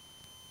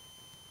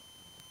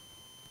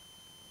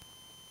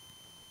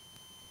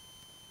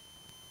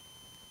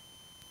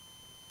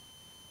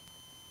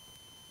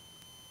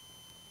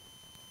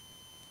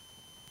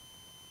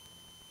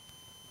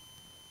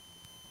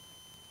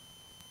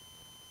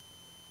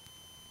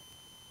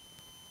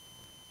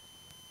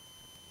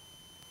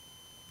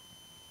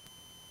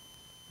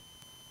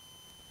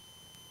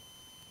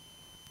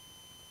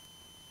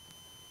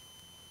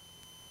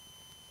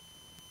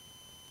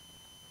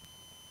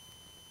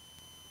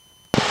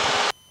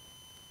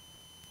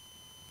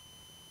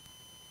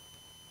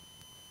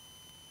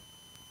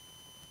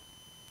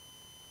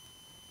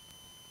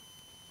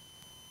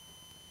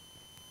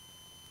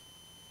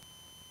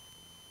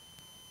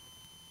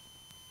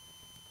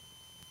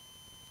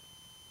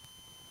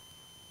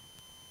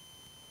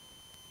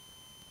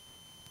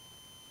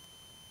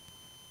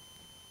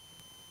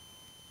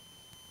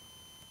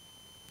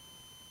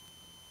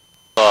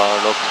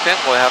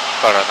6500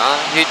から何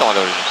フィートまで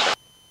降りるんでしたっけ。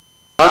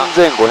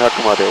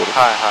3500まで降りる。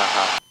はいはい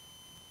はい。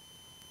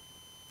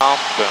何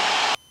分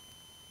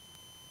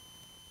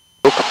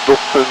6.5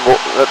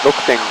分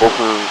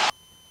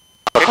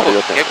かかる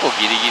予定。結構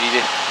ギリギリ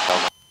です。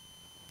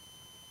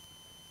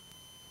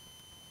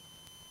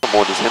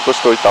もうリセット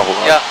しといた方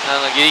が。いや、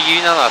ギリギ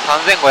リなのは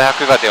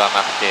3500がでは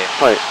なくて、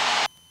はい。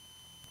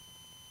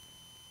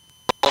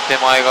その手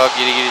前が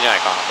ギリギリじゃない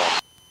かなと。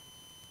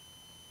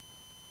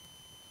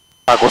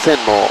あ、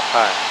5000の。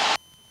はい。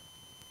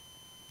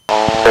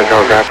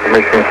Central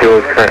Confirmation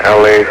Fuel current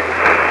LA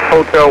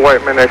Hotel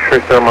Whiteman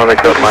X-ray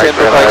Monica Mike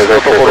Analyze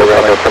X-ray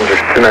Program Passenger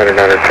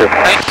 2992.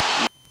 はい。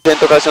セン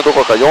ト開始のとこ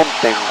ろから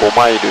 4.5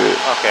 マイル。OK。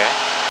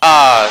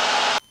ああ。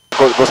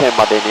5000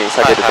までに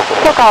下げるとこ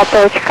ろ。SoCal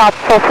approach, Cap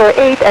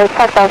 448 at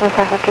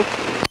 5,500.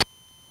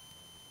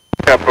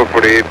 Cap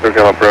 448,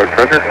 SoCal approach,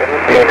 roger.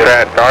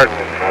 That darts,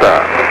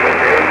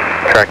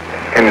 track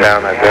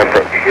inbound at the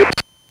approach.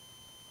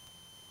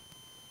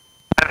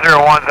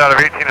 901's out of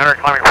 1800,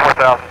 climbing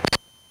 4,000.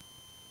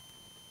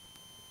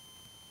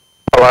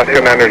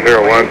 Alaska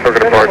 901,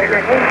 circuit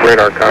departure,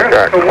 radar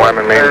contact,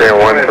 climbing maintain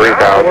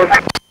 13,000.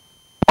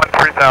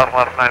 13,000,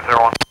 last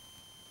 901.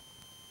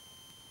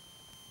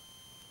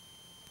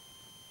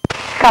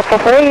 Cap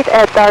 448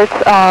 at darts,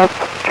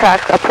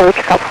 track approach,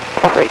 Cap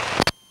 448.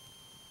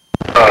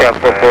 Cap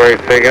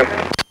 448, say again?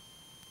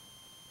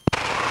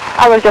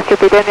 I was just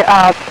repeating,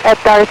 at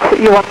darts,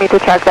 you want me to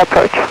track the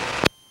approach.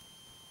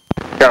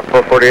 Cap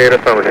 448,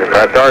 affirmative.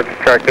 Darts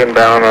tracked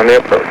inbound on the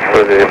approach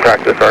for the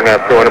practice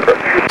RNAV 2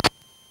 approach.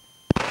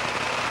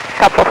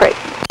 Cap 448.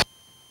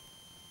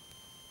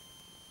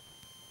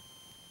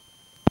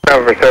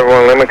 November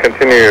 71 Lima,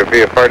 continue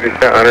VFR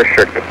descent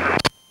unrestricted.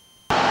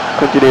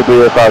 Continue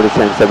VFR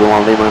descent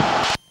 71 Lima.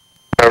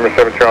 November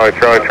 7 Charlie,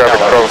 Charlie, traffic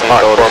 12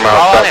 hot 4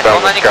 miles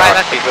southbound the sky,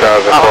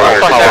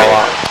 6,400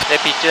 feet. で、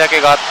ピッチだけ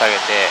ガーッと下げ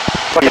て、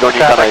スピードに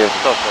行かないように。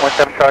そうそう。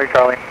17 Charlie,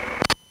 Charlie.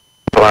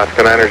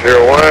 Alaska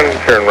 901,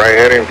 turn right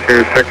heading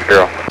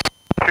 260.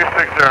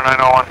 260,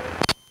 901.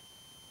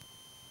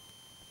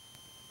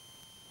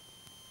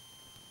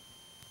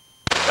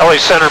 LA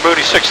Center,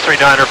 Moody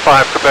 63905,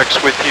 Quebec's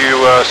with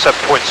you,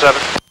 7.7.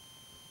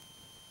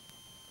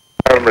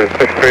 November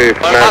 6395,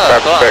 これま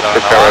だどうなんだろう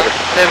Quebec, な。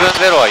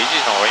 6,000. 70は維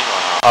持の方がいいのか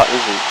な。あ、いい。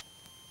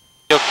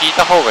一応聞い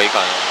た方がいいか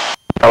な。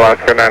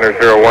Alaska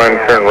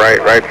 901, turn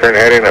right, right turn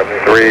heading up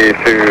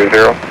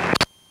 320.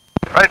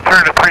 Right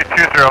turn to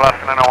 320,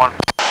 Alaska 901.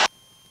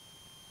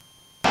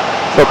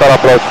 SoCal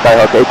approach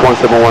Skyhawk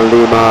 8171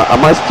 Lima.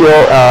 Am I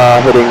still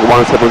heading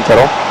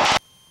 170?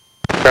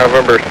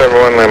 November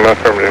 71 Lima,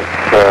 affirmative,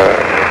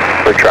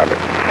 for traffic.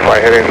 Fly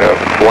heading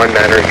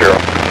 190.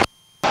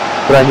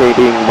 Fly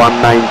heading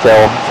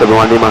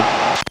 19071 Lima.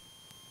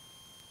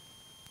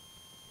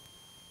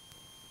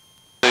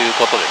 という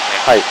ことですね。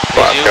はい。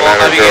Alaska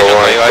 901,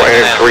 fly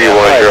heading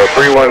 310.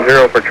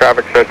 310 for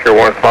traffic, set your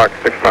 1 clock,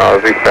 6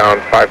 miles eastbound,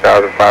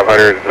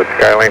 5,500 is the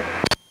Skylane.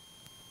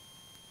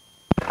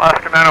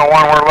 Alaska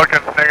 901, we're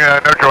looking,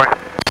 no joy.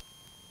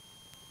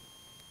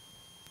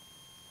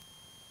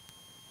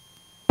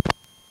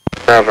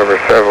 November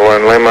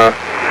 71 Lima,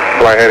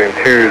 fly heading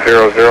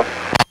 200.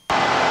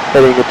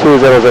 Heading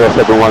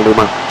 20071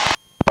 Lima.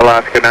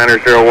 Alaska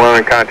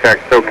 901, contact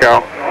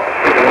SoCal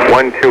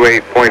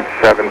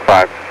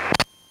 128.75.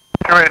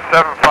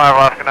 2875,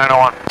 Alaska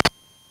 901.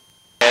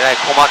 えらい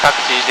細か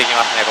く指示でき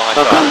ますね、この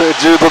人は。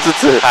10度ず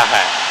つ。はいは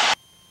い。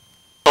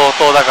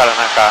そうだからなん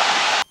か。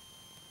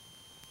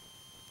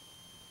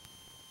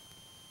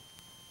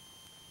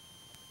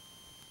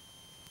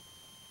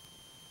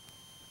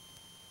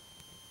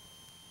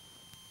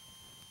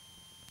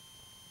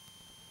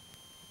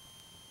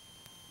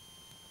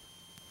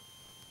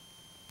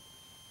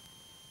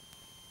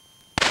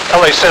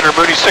LA Center,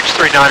 Moody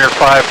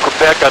 6395,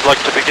 Quebec. I'd like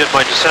to begin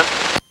my descent.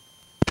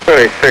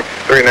 Moody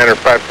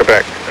 6395,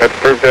 Quebec. That's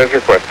approved as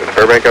requested.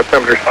 Fairbank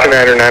altimeter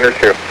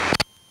 2992.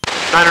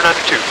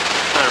 992.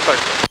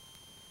 995.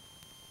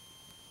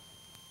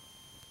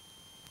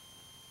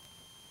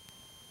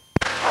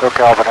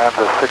 SoCal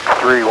Bonanza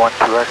 6312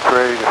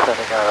 X-ray,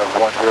 descending out of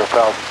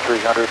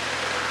 10,300.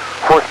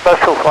 For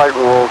special flight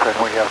rules, and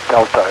we have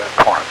Delta in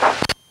Torrance.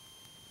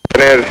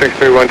 Bonanza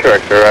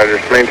 6312 X-ray,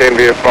 roger. Maintain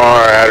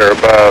VFR at or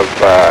above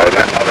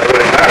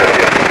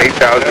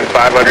 8,500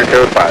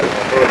 code 5.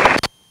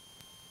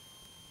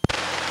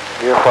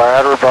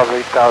 VFR at or above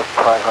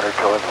 8,500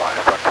 code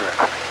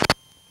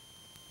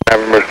 5.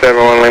 November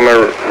 71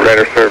 Lima,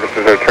 radar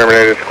services are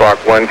terminated. Squawk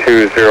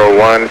 1201.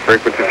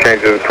 Frequency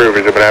changes approved.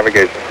 Resume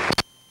navigation.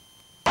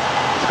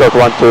 Squawk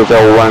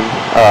 1201.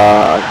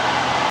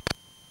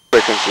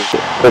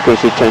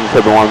 Frequency change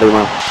 71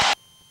 Lima.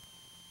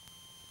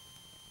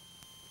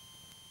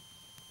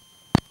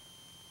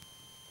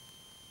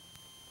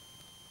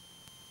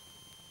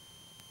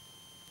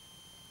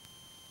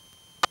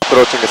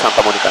 Approaching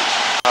Santa Monica.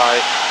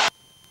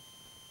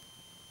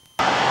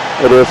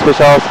 It is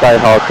Special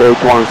Skyhawk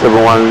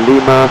 8171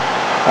 Lima,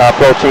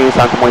 approaching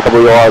Santa Monica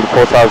Boulevard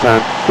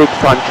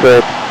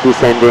 4600,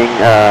 descending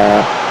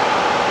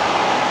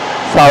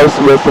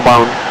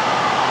southwestbound.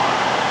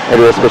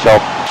 It is Special.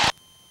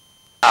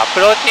 ア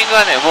プローチング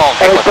はね、もう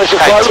結構 Special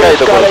近い flight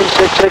ところ。 rules,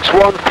 Skyline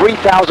 661,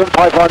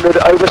 3500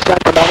 over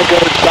Santa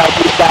Monica,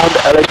 southeastbound,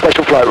 LA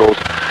special flight rules.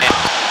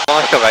 こ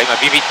の人が今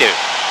ビビってる。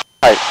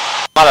はい。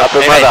まだ来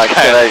てな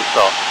い。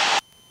そう。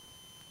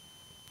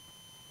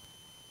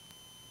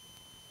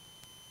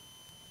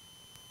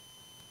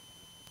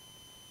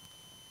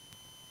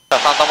サン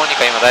タモニ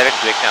カ今ダイレク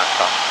トできてます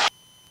か？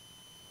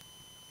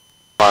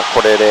まあ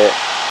これで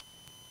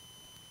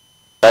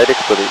ダイレ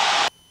クトで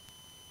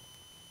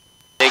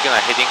行くの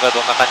はヘディングは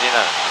どんな感じに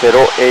なる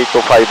の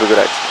085ぐ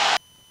らいです。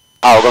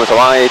あ、ごめんな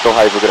さい、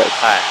185ぐらいで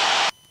す。はい。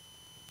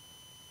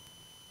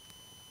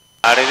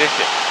あれで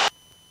すよ。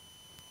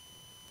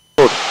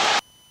そうです。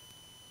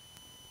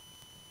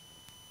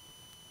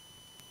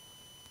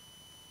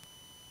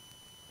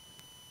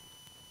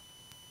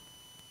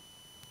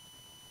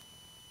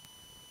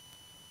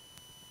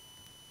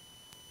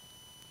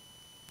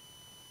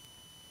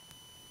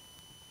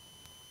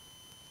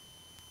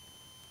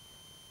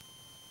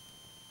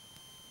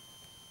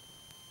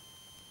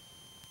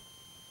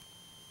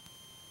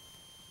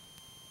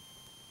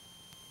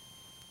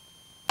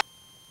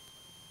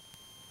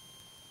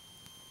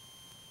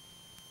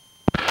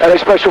LA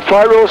special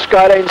flight rules,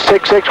 Skyline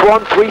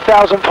 661,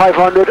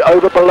 3500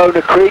 over Bologna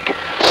Creek,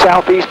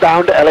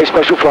 southeastbound, LA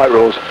special flight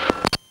rules.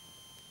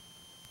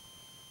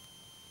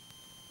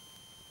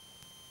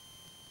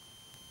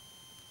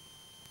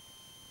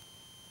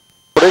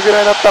 これぐ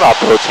らいだったらア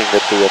プローチング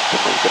ってやって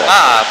もいいぐらい。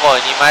まあもう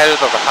2マイル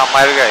とか3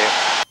マイルぐらい、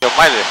4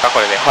マイルですかこ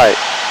れで。はい。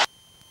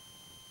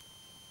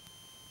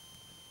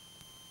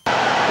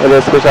It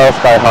is Special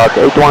Skyhawk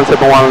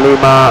 8171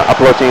 Lima,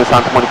 approaching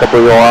Santa Monica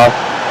Boulevard.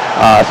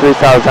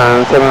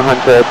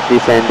 3,700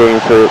 descending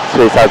to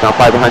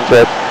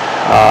 3,500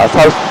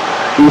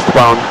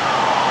 southeastbound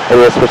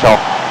area special.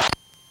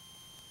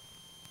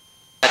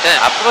 ア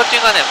プローチン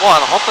グはね、もう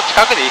本当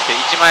近くでいいですよ。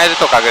1マイル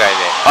とかぐらいで。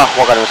あ、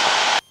わかりました。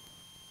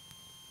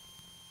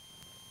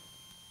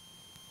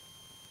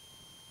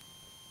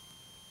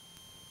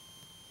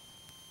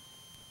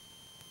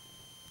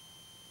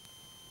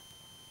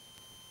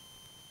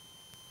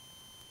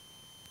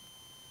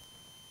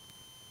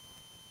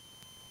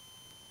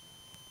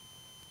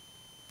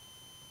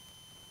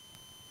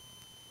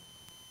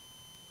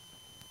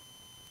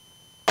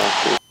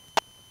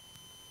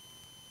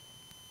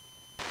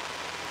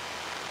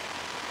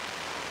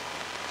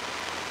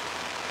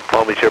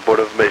Palm Beach Airport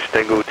information,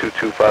 Tango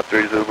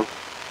 2253 Zulu,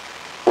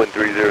 wind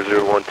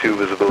 30012,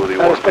 visibility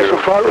 10, special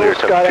flight clear rules,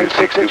 Skyline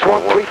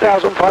 661,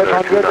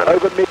 3500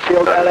 over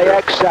midfield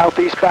LAX,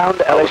 southeastbound,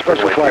 LA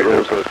special flight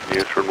rules. Approach in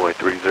use, runway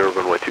 30,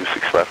 runway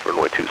 26 left,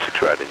 runway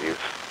 26 right in use.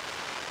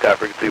 Tower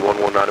frequency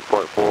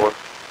 119.4,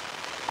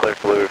 clear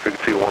delivery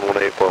frequency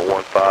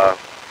 118.15,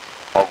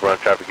 all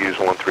ground traffic use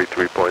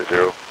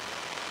 133.0,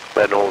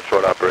 lead and hold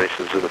short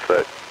operations in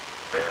effect.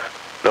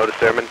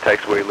 Notice airman,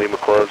 taxiway Lima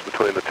closed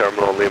between the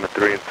terminal and Lima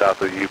 3 and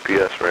south of the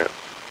UPS ramp.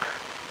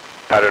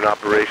 Pattern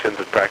operations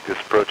and practice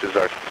approaches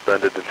are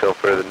suspended until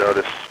further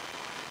notice.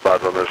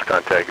 Advise on those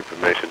contact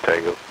information,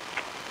 Tango.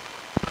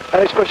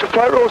 LA special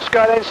flight rules,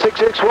 Skyline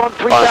 661,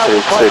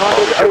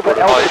 3500 over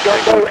El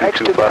Segundo,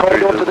 exit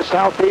corridor to the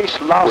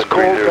southeast, last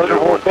call, go to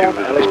Hawthorne,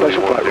 LA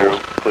special flight rules.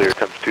 Clear,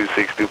 temps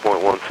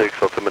 262.16,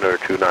 altimeter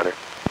 29er.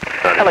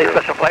 LA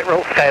special flight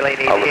rules, Skyline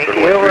 88,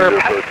 Wheeler,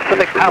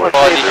 Pacific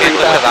Palisades,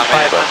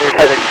 3500,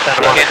 heading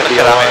Santa Monica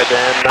Boulevard,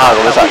 then to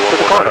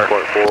the corner.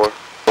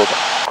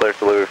 Clear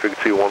for delivery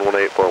frequency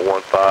 118.15.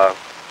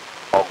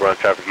 All ground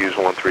traffic use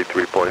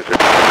 133.0.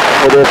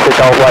 Radio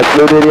special flight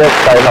Blue area,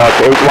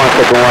 Skyhawk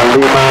 8171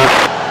 Lima,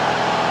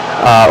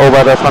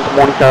 over the Santa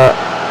Monica,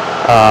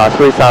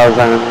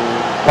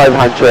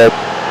 3,500,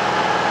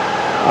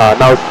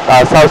 now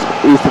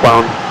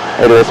southeastbound,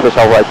 radio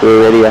special flight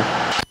Blue area.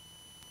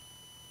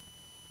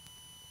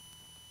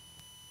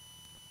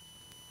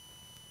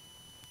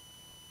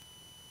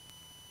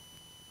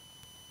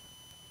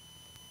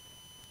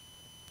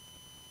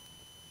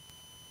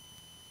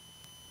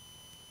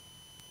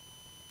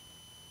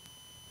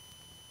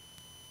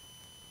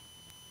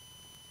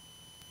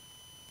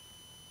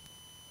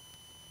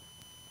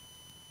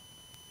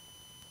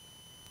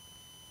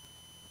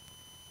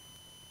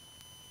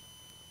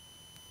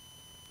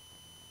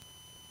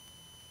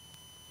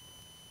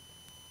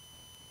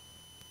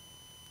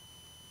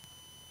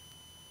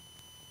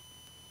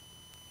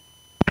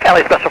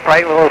 LA Special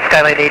Flight, Little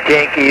Skyline 8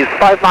 Yankees,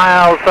 5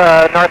 miles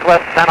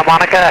northwest of Santa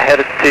Monica,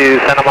 headed to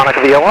Santa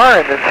Monica VOR,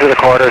 and then through the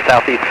corridor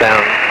southeast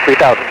bound,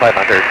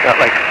 3,500,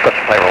 like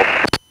Special Flight rules.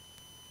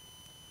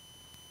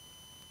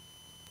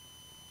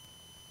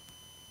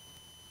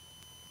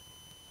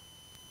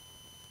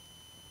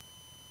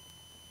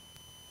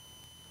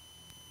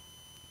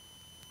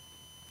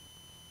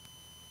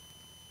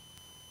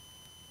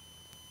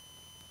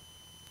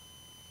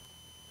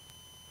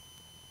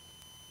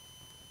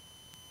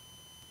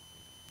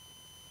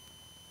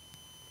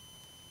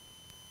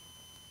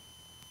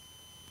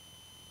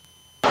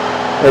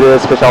 Radio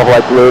special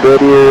flight Blue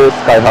radio,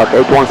 Skyhawk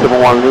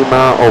 8171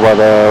 Lima, over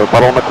the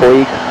Barona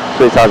Creek,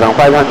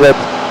 3,500,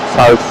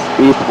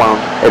 southeastbound,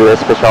 area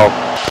special.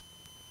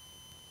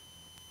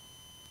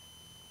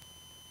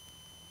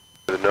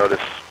 The notice,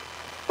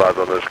 advise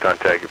on those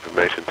contact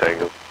information,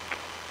 Tango.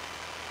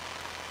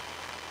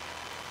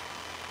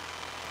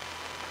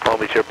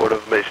 Palm Beach Airport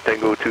information,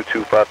 Tango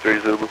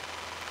 2253 Zulu.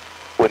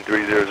 Wind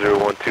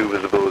 30012,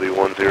 visibility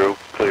 10,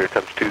 clear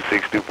temps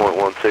 26,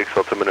 2.16,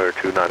 altimeter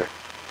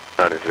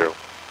 2990.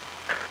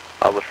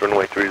 Alice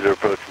runway 30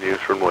 approach in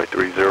use, runway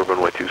 30,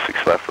 runway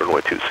 26 left,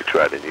 runway 26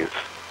 right in use.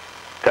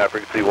 Tap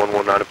frequency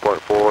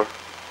 119.4,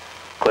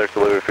 clear to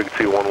delivery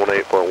frequency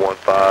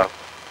 118.15,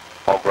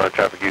 all ground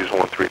traffic use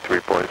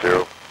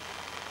 133.0.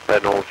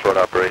 Head and home short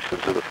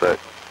operations in effect.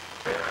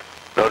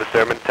 Notice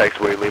airman,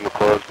 taxiway Lima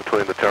closed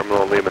between the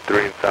terminal and Lima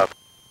 3 and south.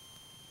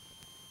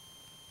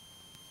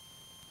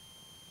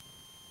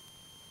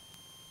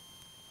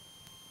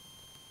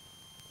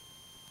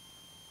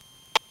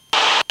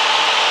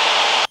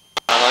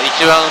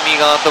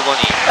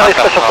 LA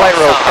Special Flight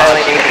Rules,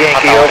 Skyline 8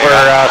 Yankee over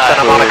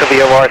Santa Monica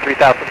VOR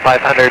 3,500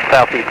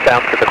 southeast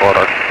bound to the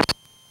corridor.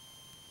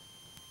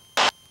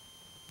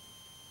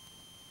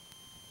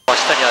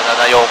 下には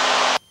74、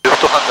ルフ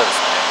トハンザです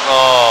ね。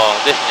あ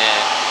あ、ですね。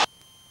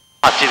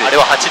8です。あれ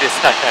は8です。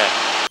はい。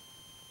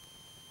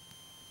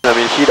ちな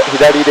みに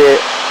左で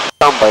ス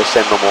タンバイし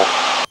てんのも、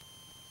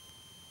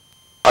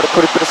あれ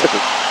トリプルセブン。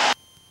ス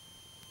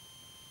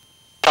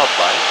タン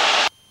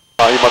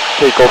バイ？あ、今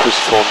テイクオフし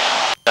そう。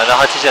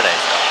78じゃないで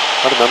すか。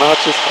あれ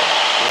78ですか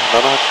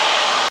？78。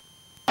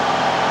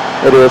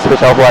Area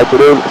Special Flight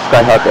Blue,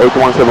 Skyhawk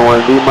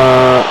 8171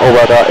 Lima,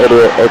 over the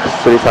area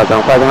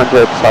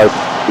X3500,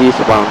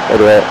 southeastbound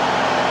area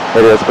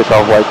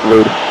Special Flight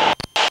Blue.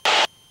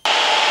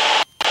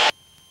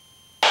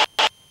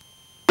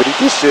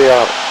 British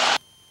Air.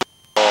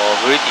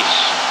 British.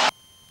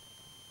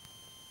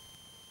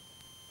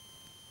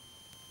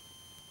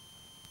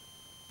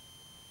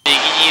 右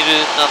にい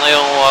る74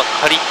は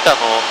カリッタの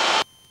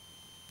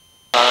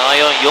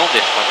744で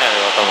すかね、あれ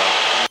は多分。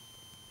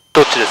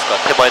どっちですか？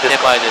手前ですか？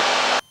手前です。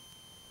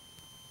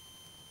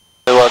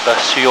これはダッ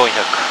シュ400。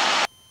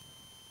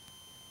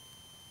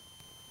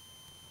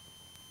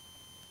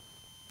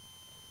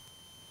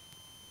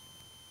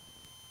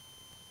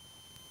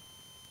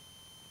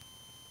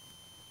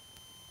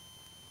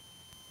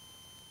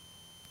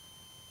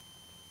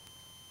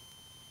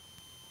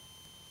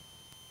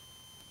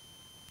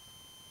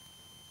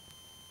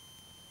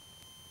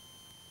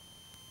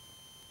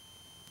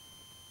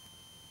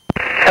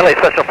LA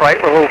Special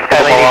Flight Rules,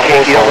 Skyline 8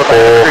 Yankee over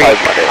Creek,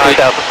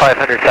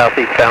 3,500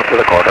 southeast bound to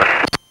the corridor.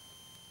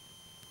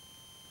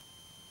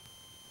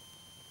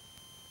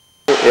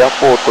 エア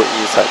ポートイ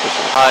ンサイドしま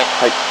す。はい。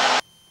はい。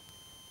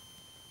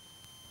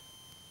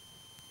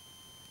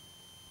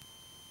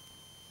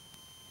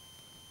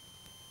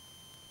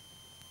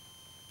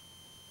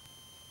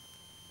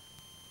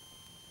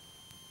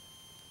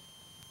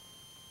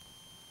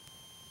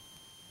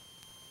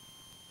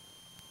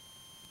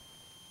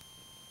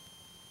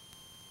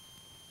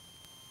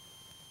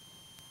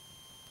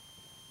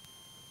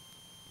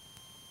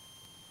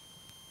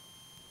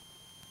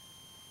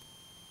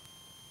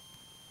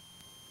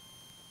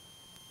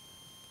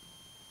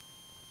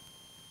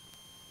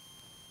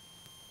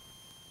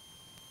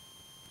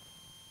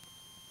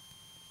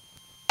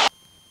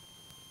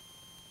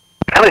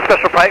LA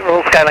Special Flight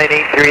Rules, Skyline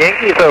 83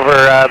 Yankees over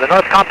the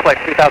North Complex,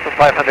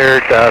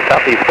 3,500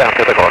 southeast bound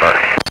to the corridor.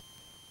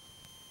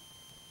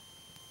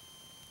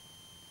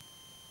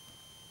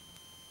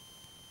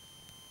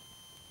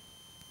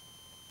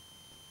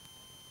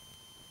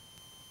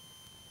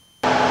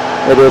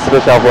 it is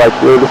special flight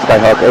Blue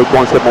Skyhawk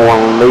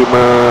 8171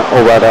 Lima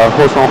over the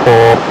Horizon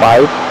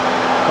 45,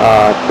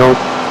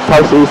 north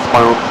southeast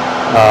bound,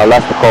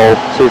 last call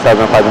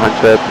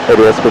 3500, it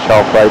is special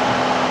flight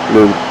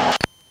Blue.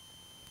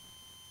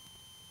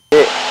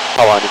 で、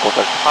タワーにコン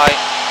タクト。はい。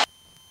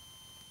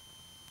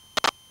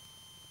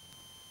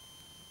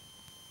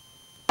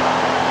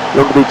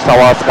Long Beach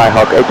Tower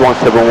Skyhawk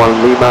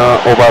 8171 Lima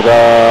over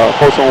the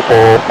Horizon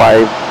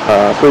 45,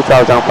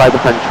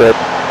 3500.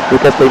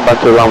 Request inbound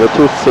to runway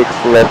 26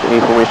 left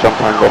information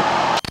tango.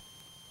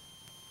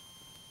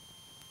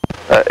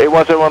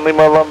 8171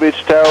 Lima Long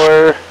Beach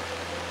Tower.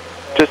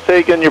 Just say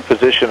again your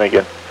position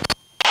again.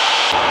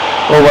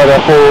 Over the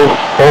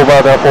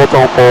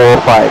Horizon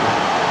 45,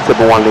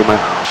 71 Lima.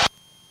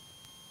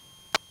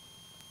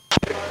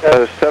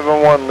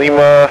 71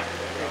 Lima.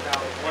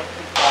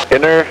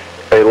 Enter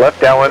a left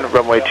downwind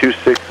runway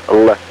 26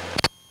 left.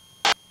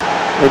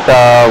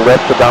 Enter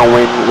left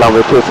downwind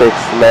runway 26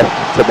 left,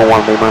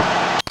 71 Lima.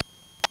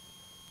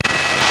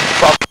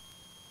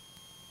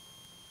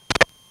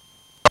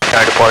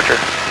 Departure.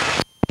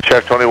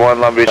 Sheriff 21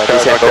 Long Beach Tower,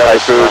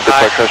 approved.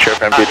 Departure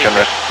Sheriff MD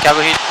Generous. キャ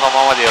ブヒットその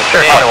ままでよって、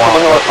Sheriff 21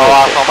パ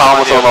ワーそのま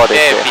までよっ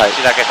て、ピッ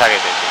チだけ下げ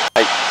て。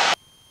はい。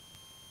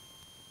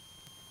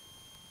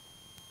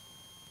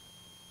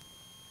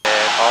パ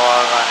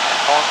ワーがね、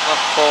ほんの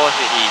少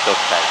し引いとき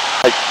たい。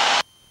はい。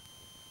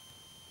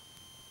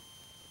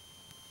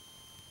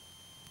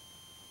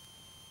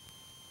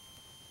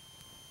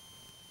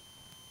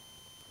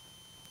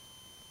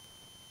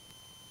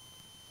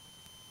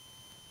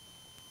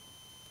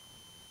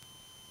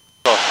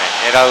そうです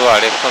ね、狙うは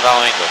レフトダウ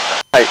ンウィンドです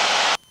か。はい。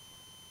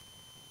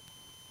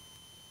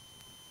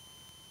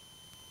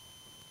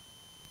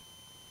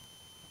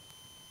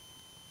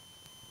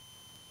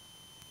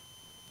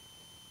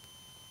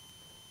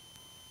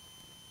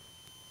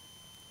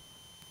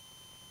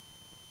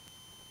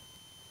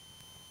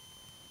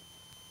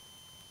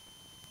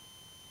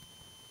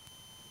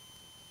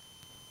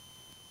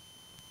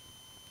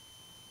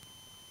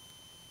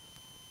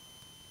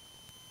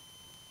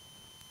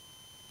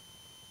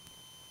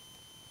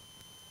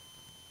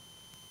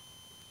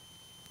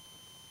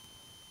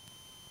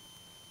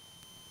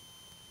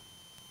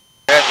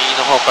右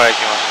の方から行き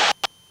ますね。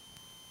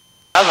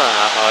多分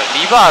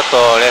リバー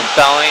とレフ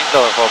トダウンウィンド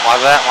がこう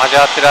交わ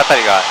ってるあた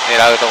りが狙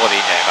うところでい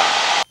いんじゃないかな。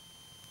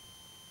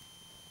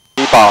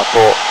リバー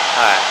と、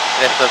は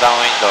い、レフトダウ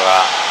ンウィンド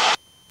が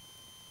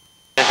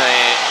です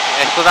ね、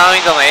レフトダウンウ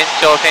ィンドの延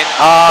長線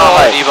と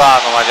リバ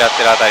ーの交わっ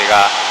てるあたり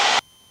が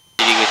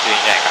入り口でい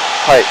いんじゃないか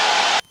な。はい。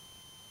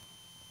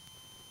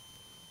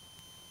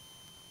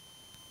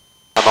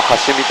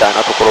橋みたい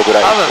なところぐ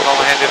らい。多分その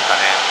辺ですか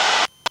ね。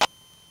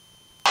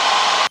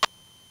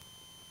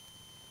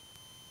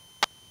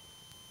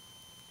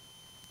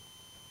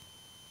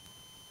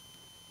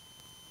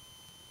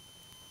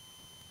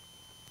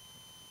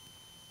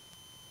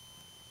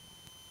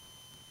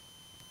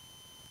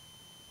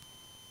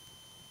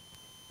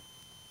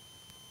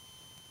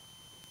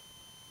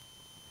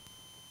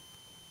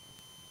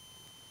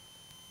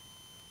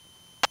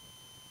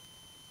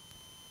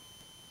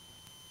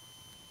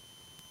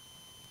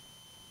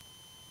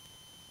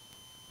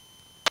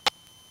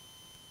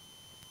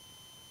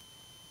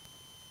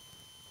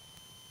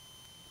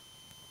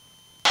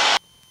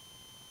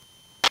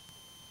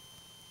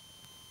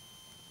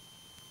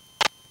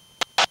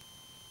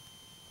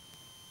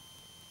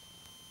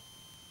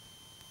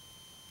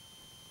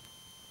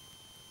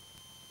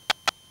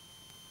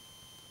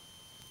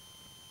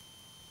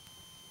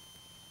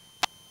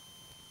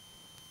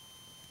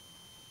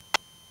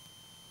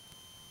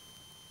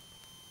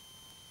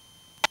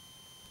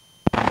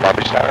Long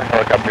Beach Tower,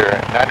 helicopter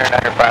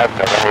 9995,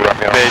 November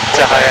Romeo. めっ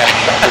ちゃ速い。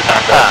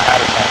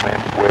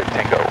with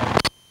Tango.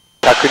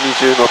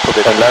 120ノット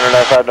で。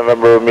 9995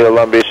 November Romeo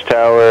Long Beach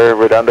Tower,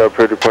 Redondo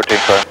approved, reporting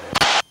car.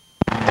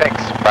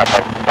 Thanks,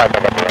 5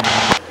 November.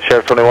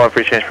 Sheriff 21,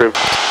 free change approved.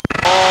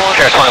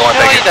 Sheriff 21,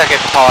 thank you. だけ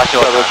パワーシ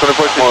ョート。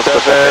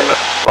 2467,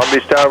 Long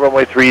Beach Tower,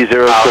 runway 30,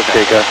 clear for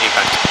takeoff.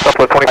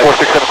 Southwest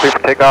 2467, clear for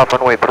takeoff,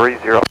 runway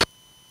 30.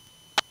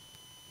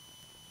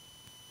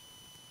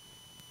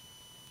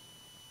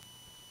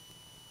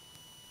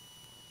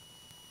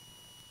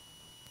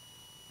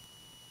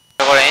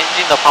 これエン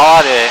ジンのパワ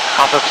ーで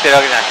加速してる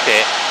わけじゃなく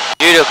て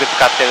重力使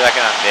ってるだ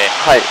けなんで、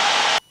はい。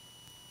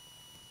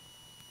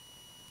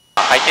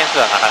回転数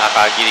はなかな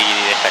かギリギ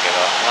リでしたけど、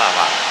まあ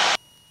まあ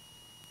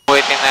超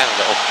えてないの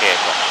で OK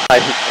と。は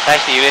い。大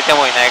して揺れて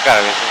もいないか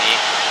ら別に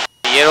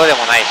イエローで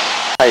もないし。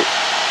はい。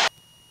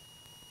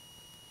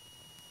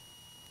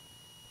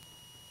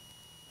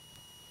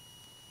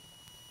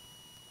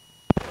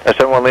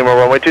71 Lima,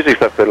 runway 26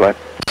 left, good line.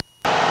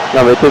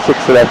 Runway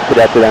 26 left,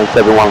 pedestrian line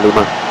 71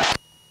 Lima.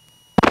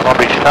 Long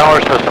Beach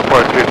Tower, system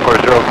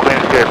 4340, clean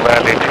escape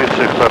landing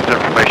 26 left,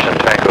 information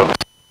Tango.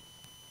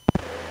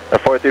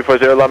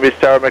 4340 Long Beach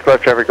Tower, make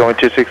left traffic going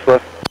 26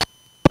 left.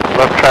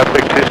 Left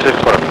traffic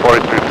 26 left,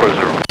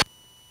 4340.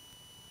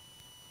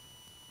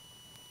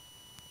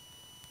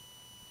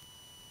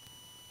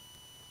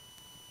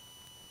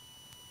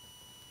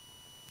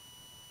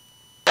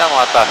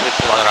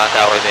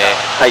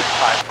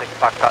 756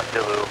 Foxtrot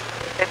Zulu.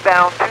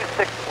 Inbound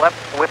 26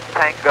 left with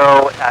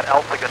Tango at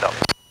El Segundo.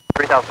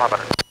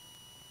 3,500.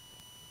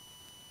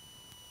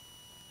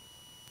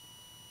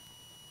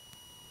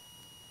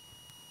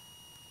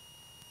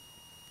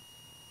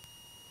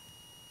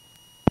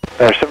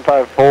 There,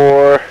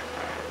 754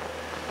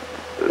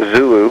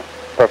 Zulu,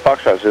 or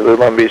Foxtrot Zulu,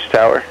 Long Beach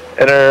Tower.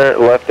 Enter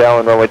left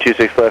down runway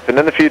 26 left, and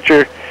in the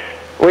future,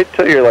 wait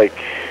till you're like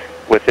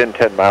within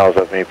 10 miles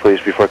of me, please,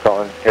 before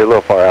calling. You're a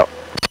little far out.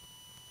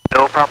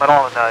 No problem at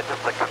all, and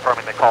just like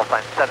confirming the call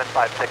sign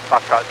 756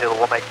 Foxtrot Zulu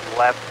will make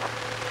left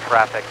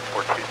traffic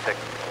for 26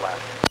 left.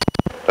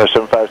 No,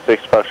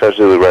 756 Foxtrot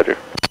Zulu, roger.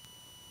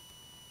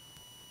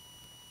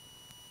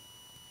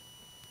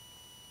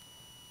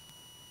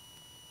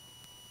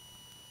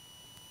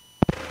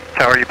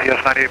 Tower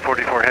UPS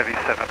 9844 Heavy,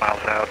 7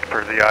 miles out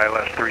for the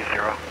ILS 30.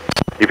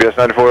 UPS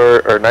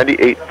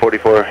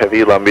 9844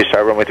 Heavy, Long Beach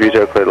Tower, runway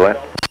 30, clear to land.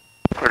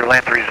 Clear to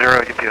land 30,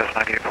 UPS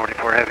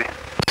 9844 Heavy.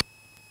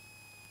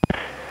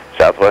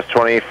 Southwest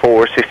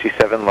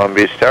 2467 Long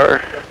Beach Tower,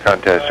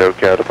 contact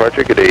SoCal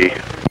departure, good day.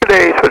 Good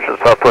day, switch to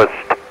Southwest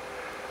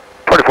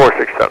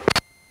 2467.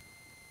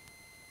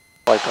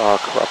 Like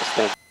corrupt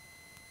stand.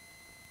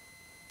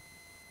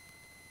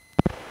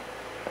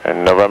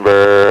 And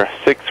November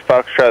 6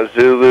 Foxtrot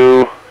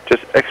Zulu,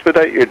 just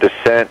expedite your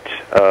descent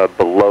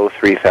below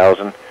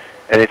 3,000.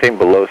 Anything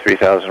below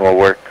 3,000 will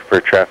work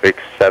for traffic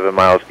 7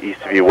 miles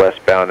east of you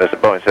westbound as a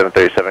Boeing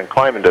 737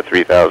 climb into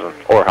 3,000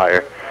 or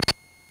higher.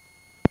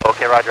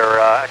 Okay, roger,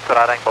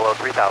 expediting below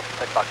 3,000,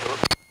 6 Fox Zulu.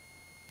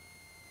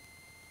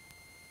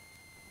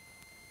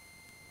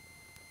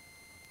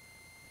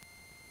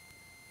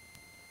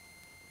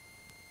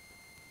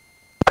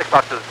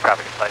 Fox's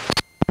traffic in sight.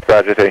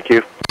 Roger, thank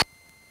you.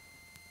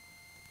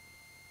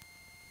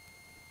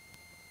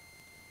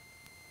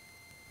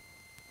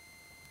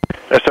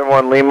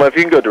 S71 Lima, if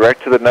you can go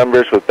direct to the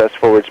numbers with best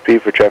forward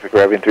speed for traffic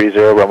arriving 30,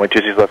 runway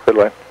 26 left, good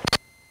line.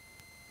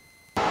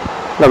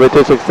 Runway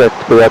 26 left,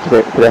 clear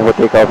for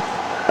takeoff.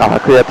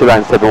 Clear to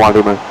line 71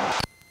 Lima.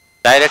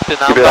 Direct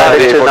number.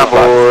 Direct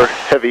number.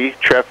 Heavy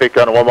traffic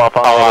on a 1 mile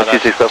final, runway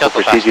 26 left will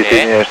proceed you through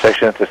the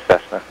intersection at the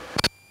Cessna.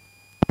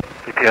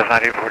 UPS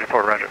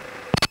 9844, roger.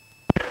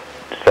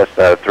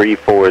 Cessna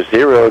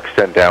 340,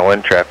 extend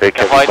downwind traffic.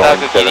 Heavy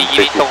Boeing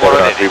 767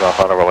 on 3 mile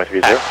final, runway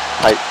 30.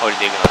 はい、降り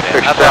ていくの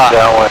で、あとは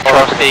調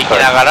整していき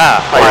なが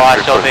ら、パワ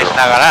ー調整し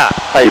ながら、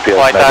ホ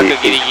ワイトアーク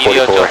ギリギ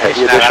リを調整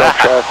しながら、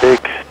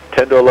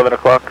 10 to 11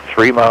 o'clock,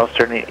 3 miles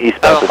turning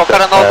eastbound. ここか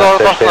らノー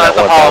ドロースとなる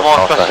とパワー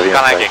もう少し引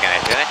かなきゃいけない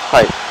ですよね。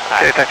はい。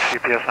taxi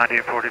UPS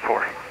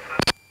 9844.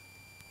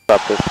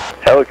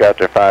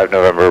 Helicopter 5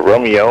 November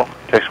Romeo,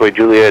 taxiway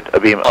Juliet,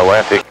 Abeam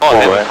Atlantic. も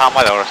う全部3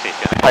まで下ろしていいで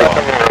すよね。はい。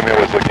Romeo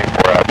was looking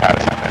for a pad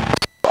assignment.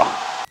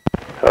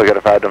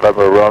 Helicopter 5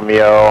 November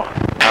Romeo.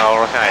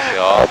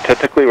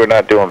 Technically, we're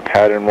not doing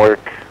pattern work.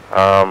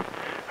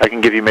 I can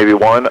give you maybe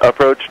one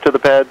approach to the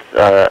pads,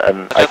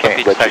 and I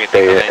can't let you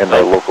stay in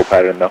the local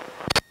pattern though.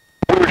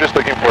 We were just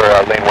looking for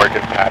lane work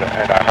and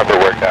hover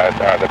work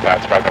at the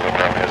pads 5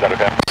 November Romeo. Is that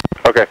okay?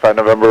 Okay, 5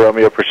 November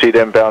Romeo, proceed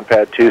inbound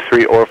pad 2,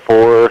 3, or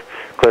 4,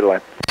 clear to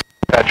land.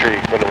 Pad 3,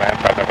 clear to land,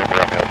 5 November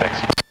Romeo,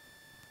 thanks.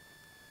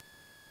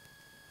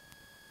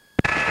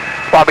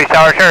 Long Beach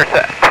Tower, sure,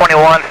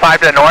 21, 5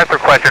 to the north,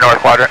 request your north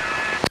quadrant.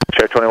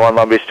 Chair 21,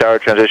 Long Beach Tower,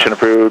 transition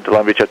approved,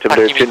 Long Beach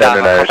altimeter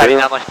 2990.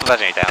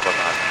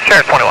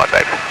 Chair 21,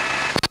 baby.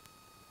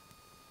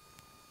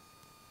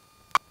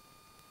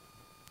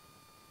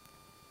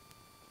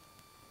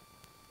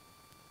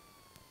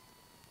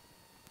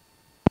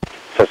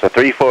 Cessna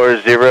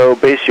 340,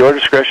 base your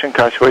discretion,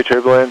 caution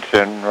turbulence,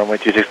 and runway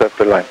 26 left,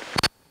 clear to land.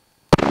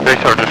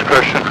 Base our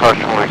discretion,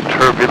 caution wake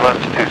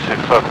turbulence,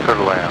 26 left, clear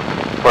to land,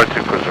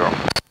 4240.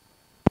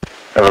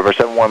 November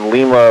 71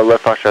 Lima,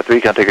 left Foxtrot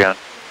 3, contact ground.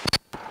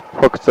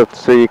 Foxtrot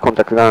 3,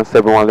 contact ground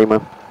 71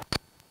 Lima.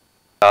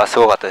 あ、す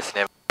ごかったです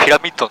ね。ピラ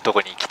ミッドのと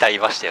こに機体い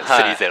ましたよ、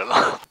30の。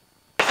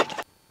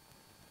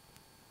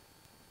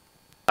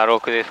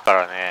6ですか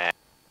らね。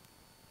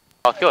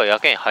あ、今日はや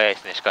けに早い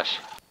ですね、しかし。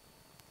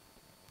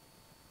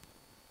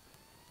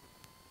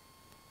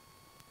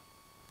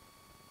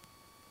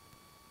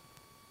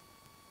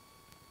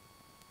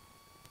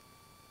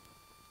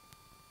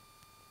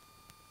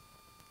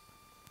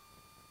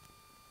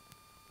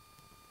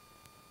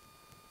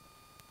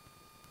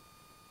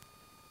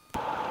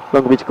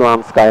Long Beach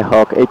Ground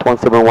Skyhawk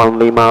 8171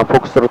 Lima,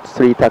 Foxtrot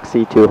 3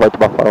 taxi to White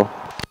Buffalo.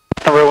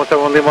 Number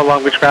 171 Lima,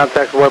 Long Beach Ground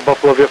taxi White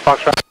Buffalo via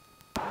Foxtrot.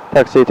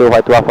 Taxi to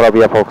White Buffalo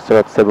via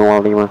Foxtrot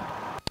 71 Lima.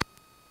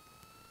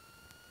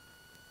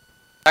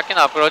 さっき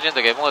のアプローチの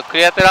時はもうク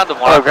リアテランド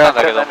もらったん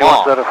だけど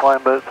も、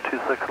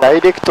ダイ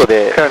レクト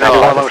で、Disable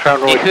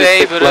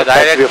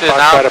direct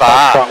number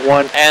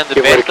and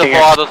best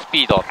forward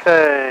speed っ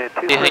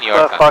ていうふうに言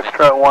われたん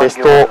です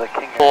ね。ベストフ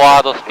ォワ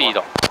ードスピー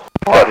ド。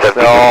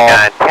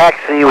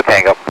Taxi with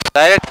Tango.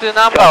 ダイレクト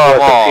ナンバ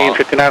ーはも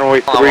う、 1559 runway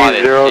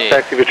 30,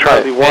 taxi to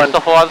Charlie ベスト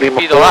 1, フォワードス Lima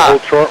ピード 4, は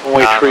hold short,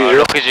 runway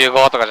 30.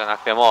 65とかじゃな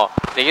くても、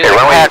できるだけ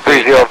runway 早く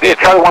行って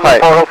 30, Charlie 1,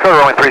 Lima 4, hold short,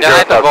 runway 30, じゃ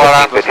ないとゴー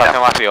ラウンド South させ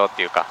ますよっ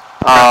ていうか。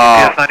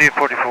ああ。で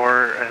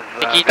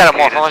聞いたら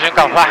もうその瞬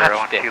間ファ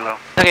ーって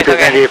下げ下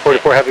げ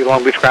9844 Heavy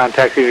Long Beach ground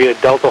taxi via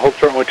Delta, hold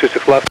short, runway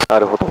 26 left. な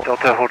るほど。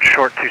 Delta, hold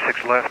short,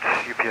 26 left,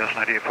 UPS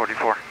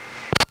 9844.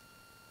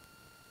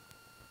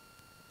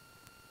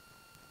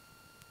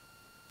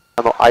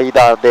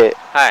 間で、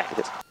はい。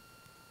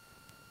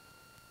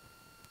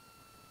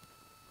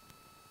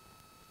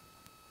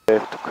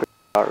left,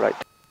 clear, right.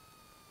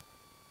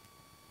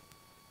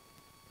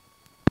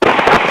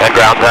 And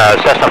ground,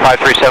 Cessna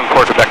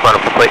 5374, Quebec, run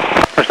up complete.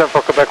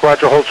 74 Quebec,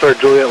 roger, hold short,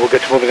 Juliet, we'll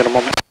get you moving in a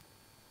moment.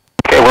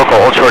 Okay, local,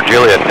 hold short,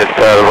 Juliet, it's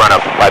run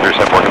up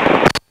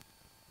 5374.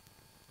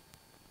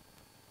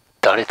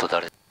 誰と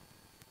誰？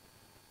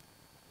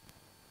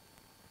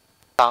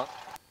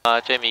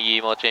ちょい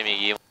右、もうちょい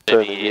右、もうち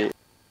ょい右。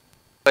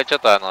これちょ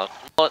っと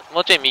も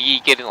うちょい右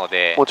行けるの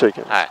で。もうちょい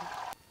行ける。はい。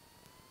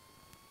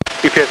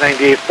UPS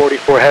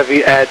 9844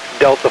 Heavy at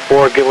Delta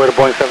 4, give way to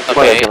Boeing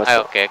 727. はい、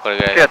OK、これ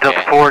ぐらい。Yeah,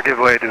 Delta 4, give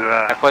way to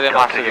これで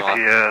まっす Delta ぐ回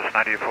す。 UPS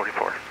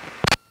 9844.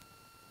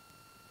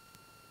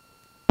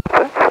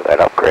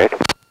 That upgrade.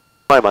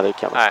 前まで行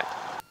きます。はい。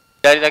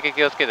左だけ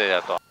気をつけて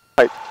だと。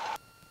はい。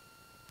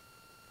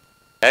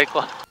左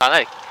かな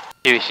り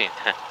厳しいね。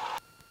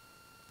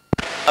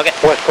OK。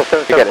 West Coast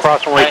 77,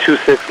 cross runway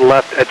 26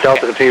 left at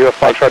Delta, continue to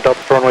Foxtrot Delta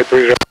for runway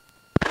 30.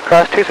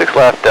 Cross 26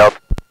 left, Delta.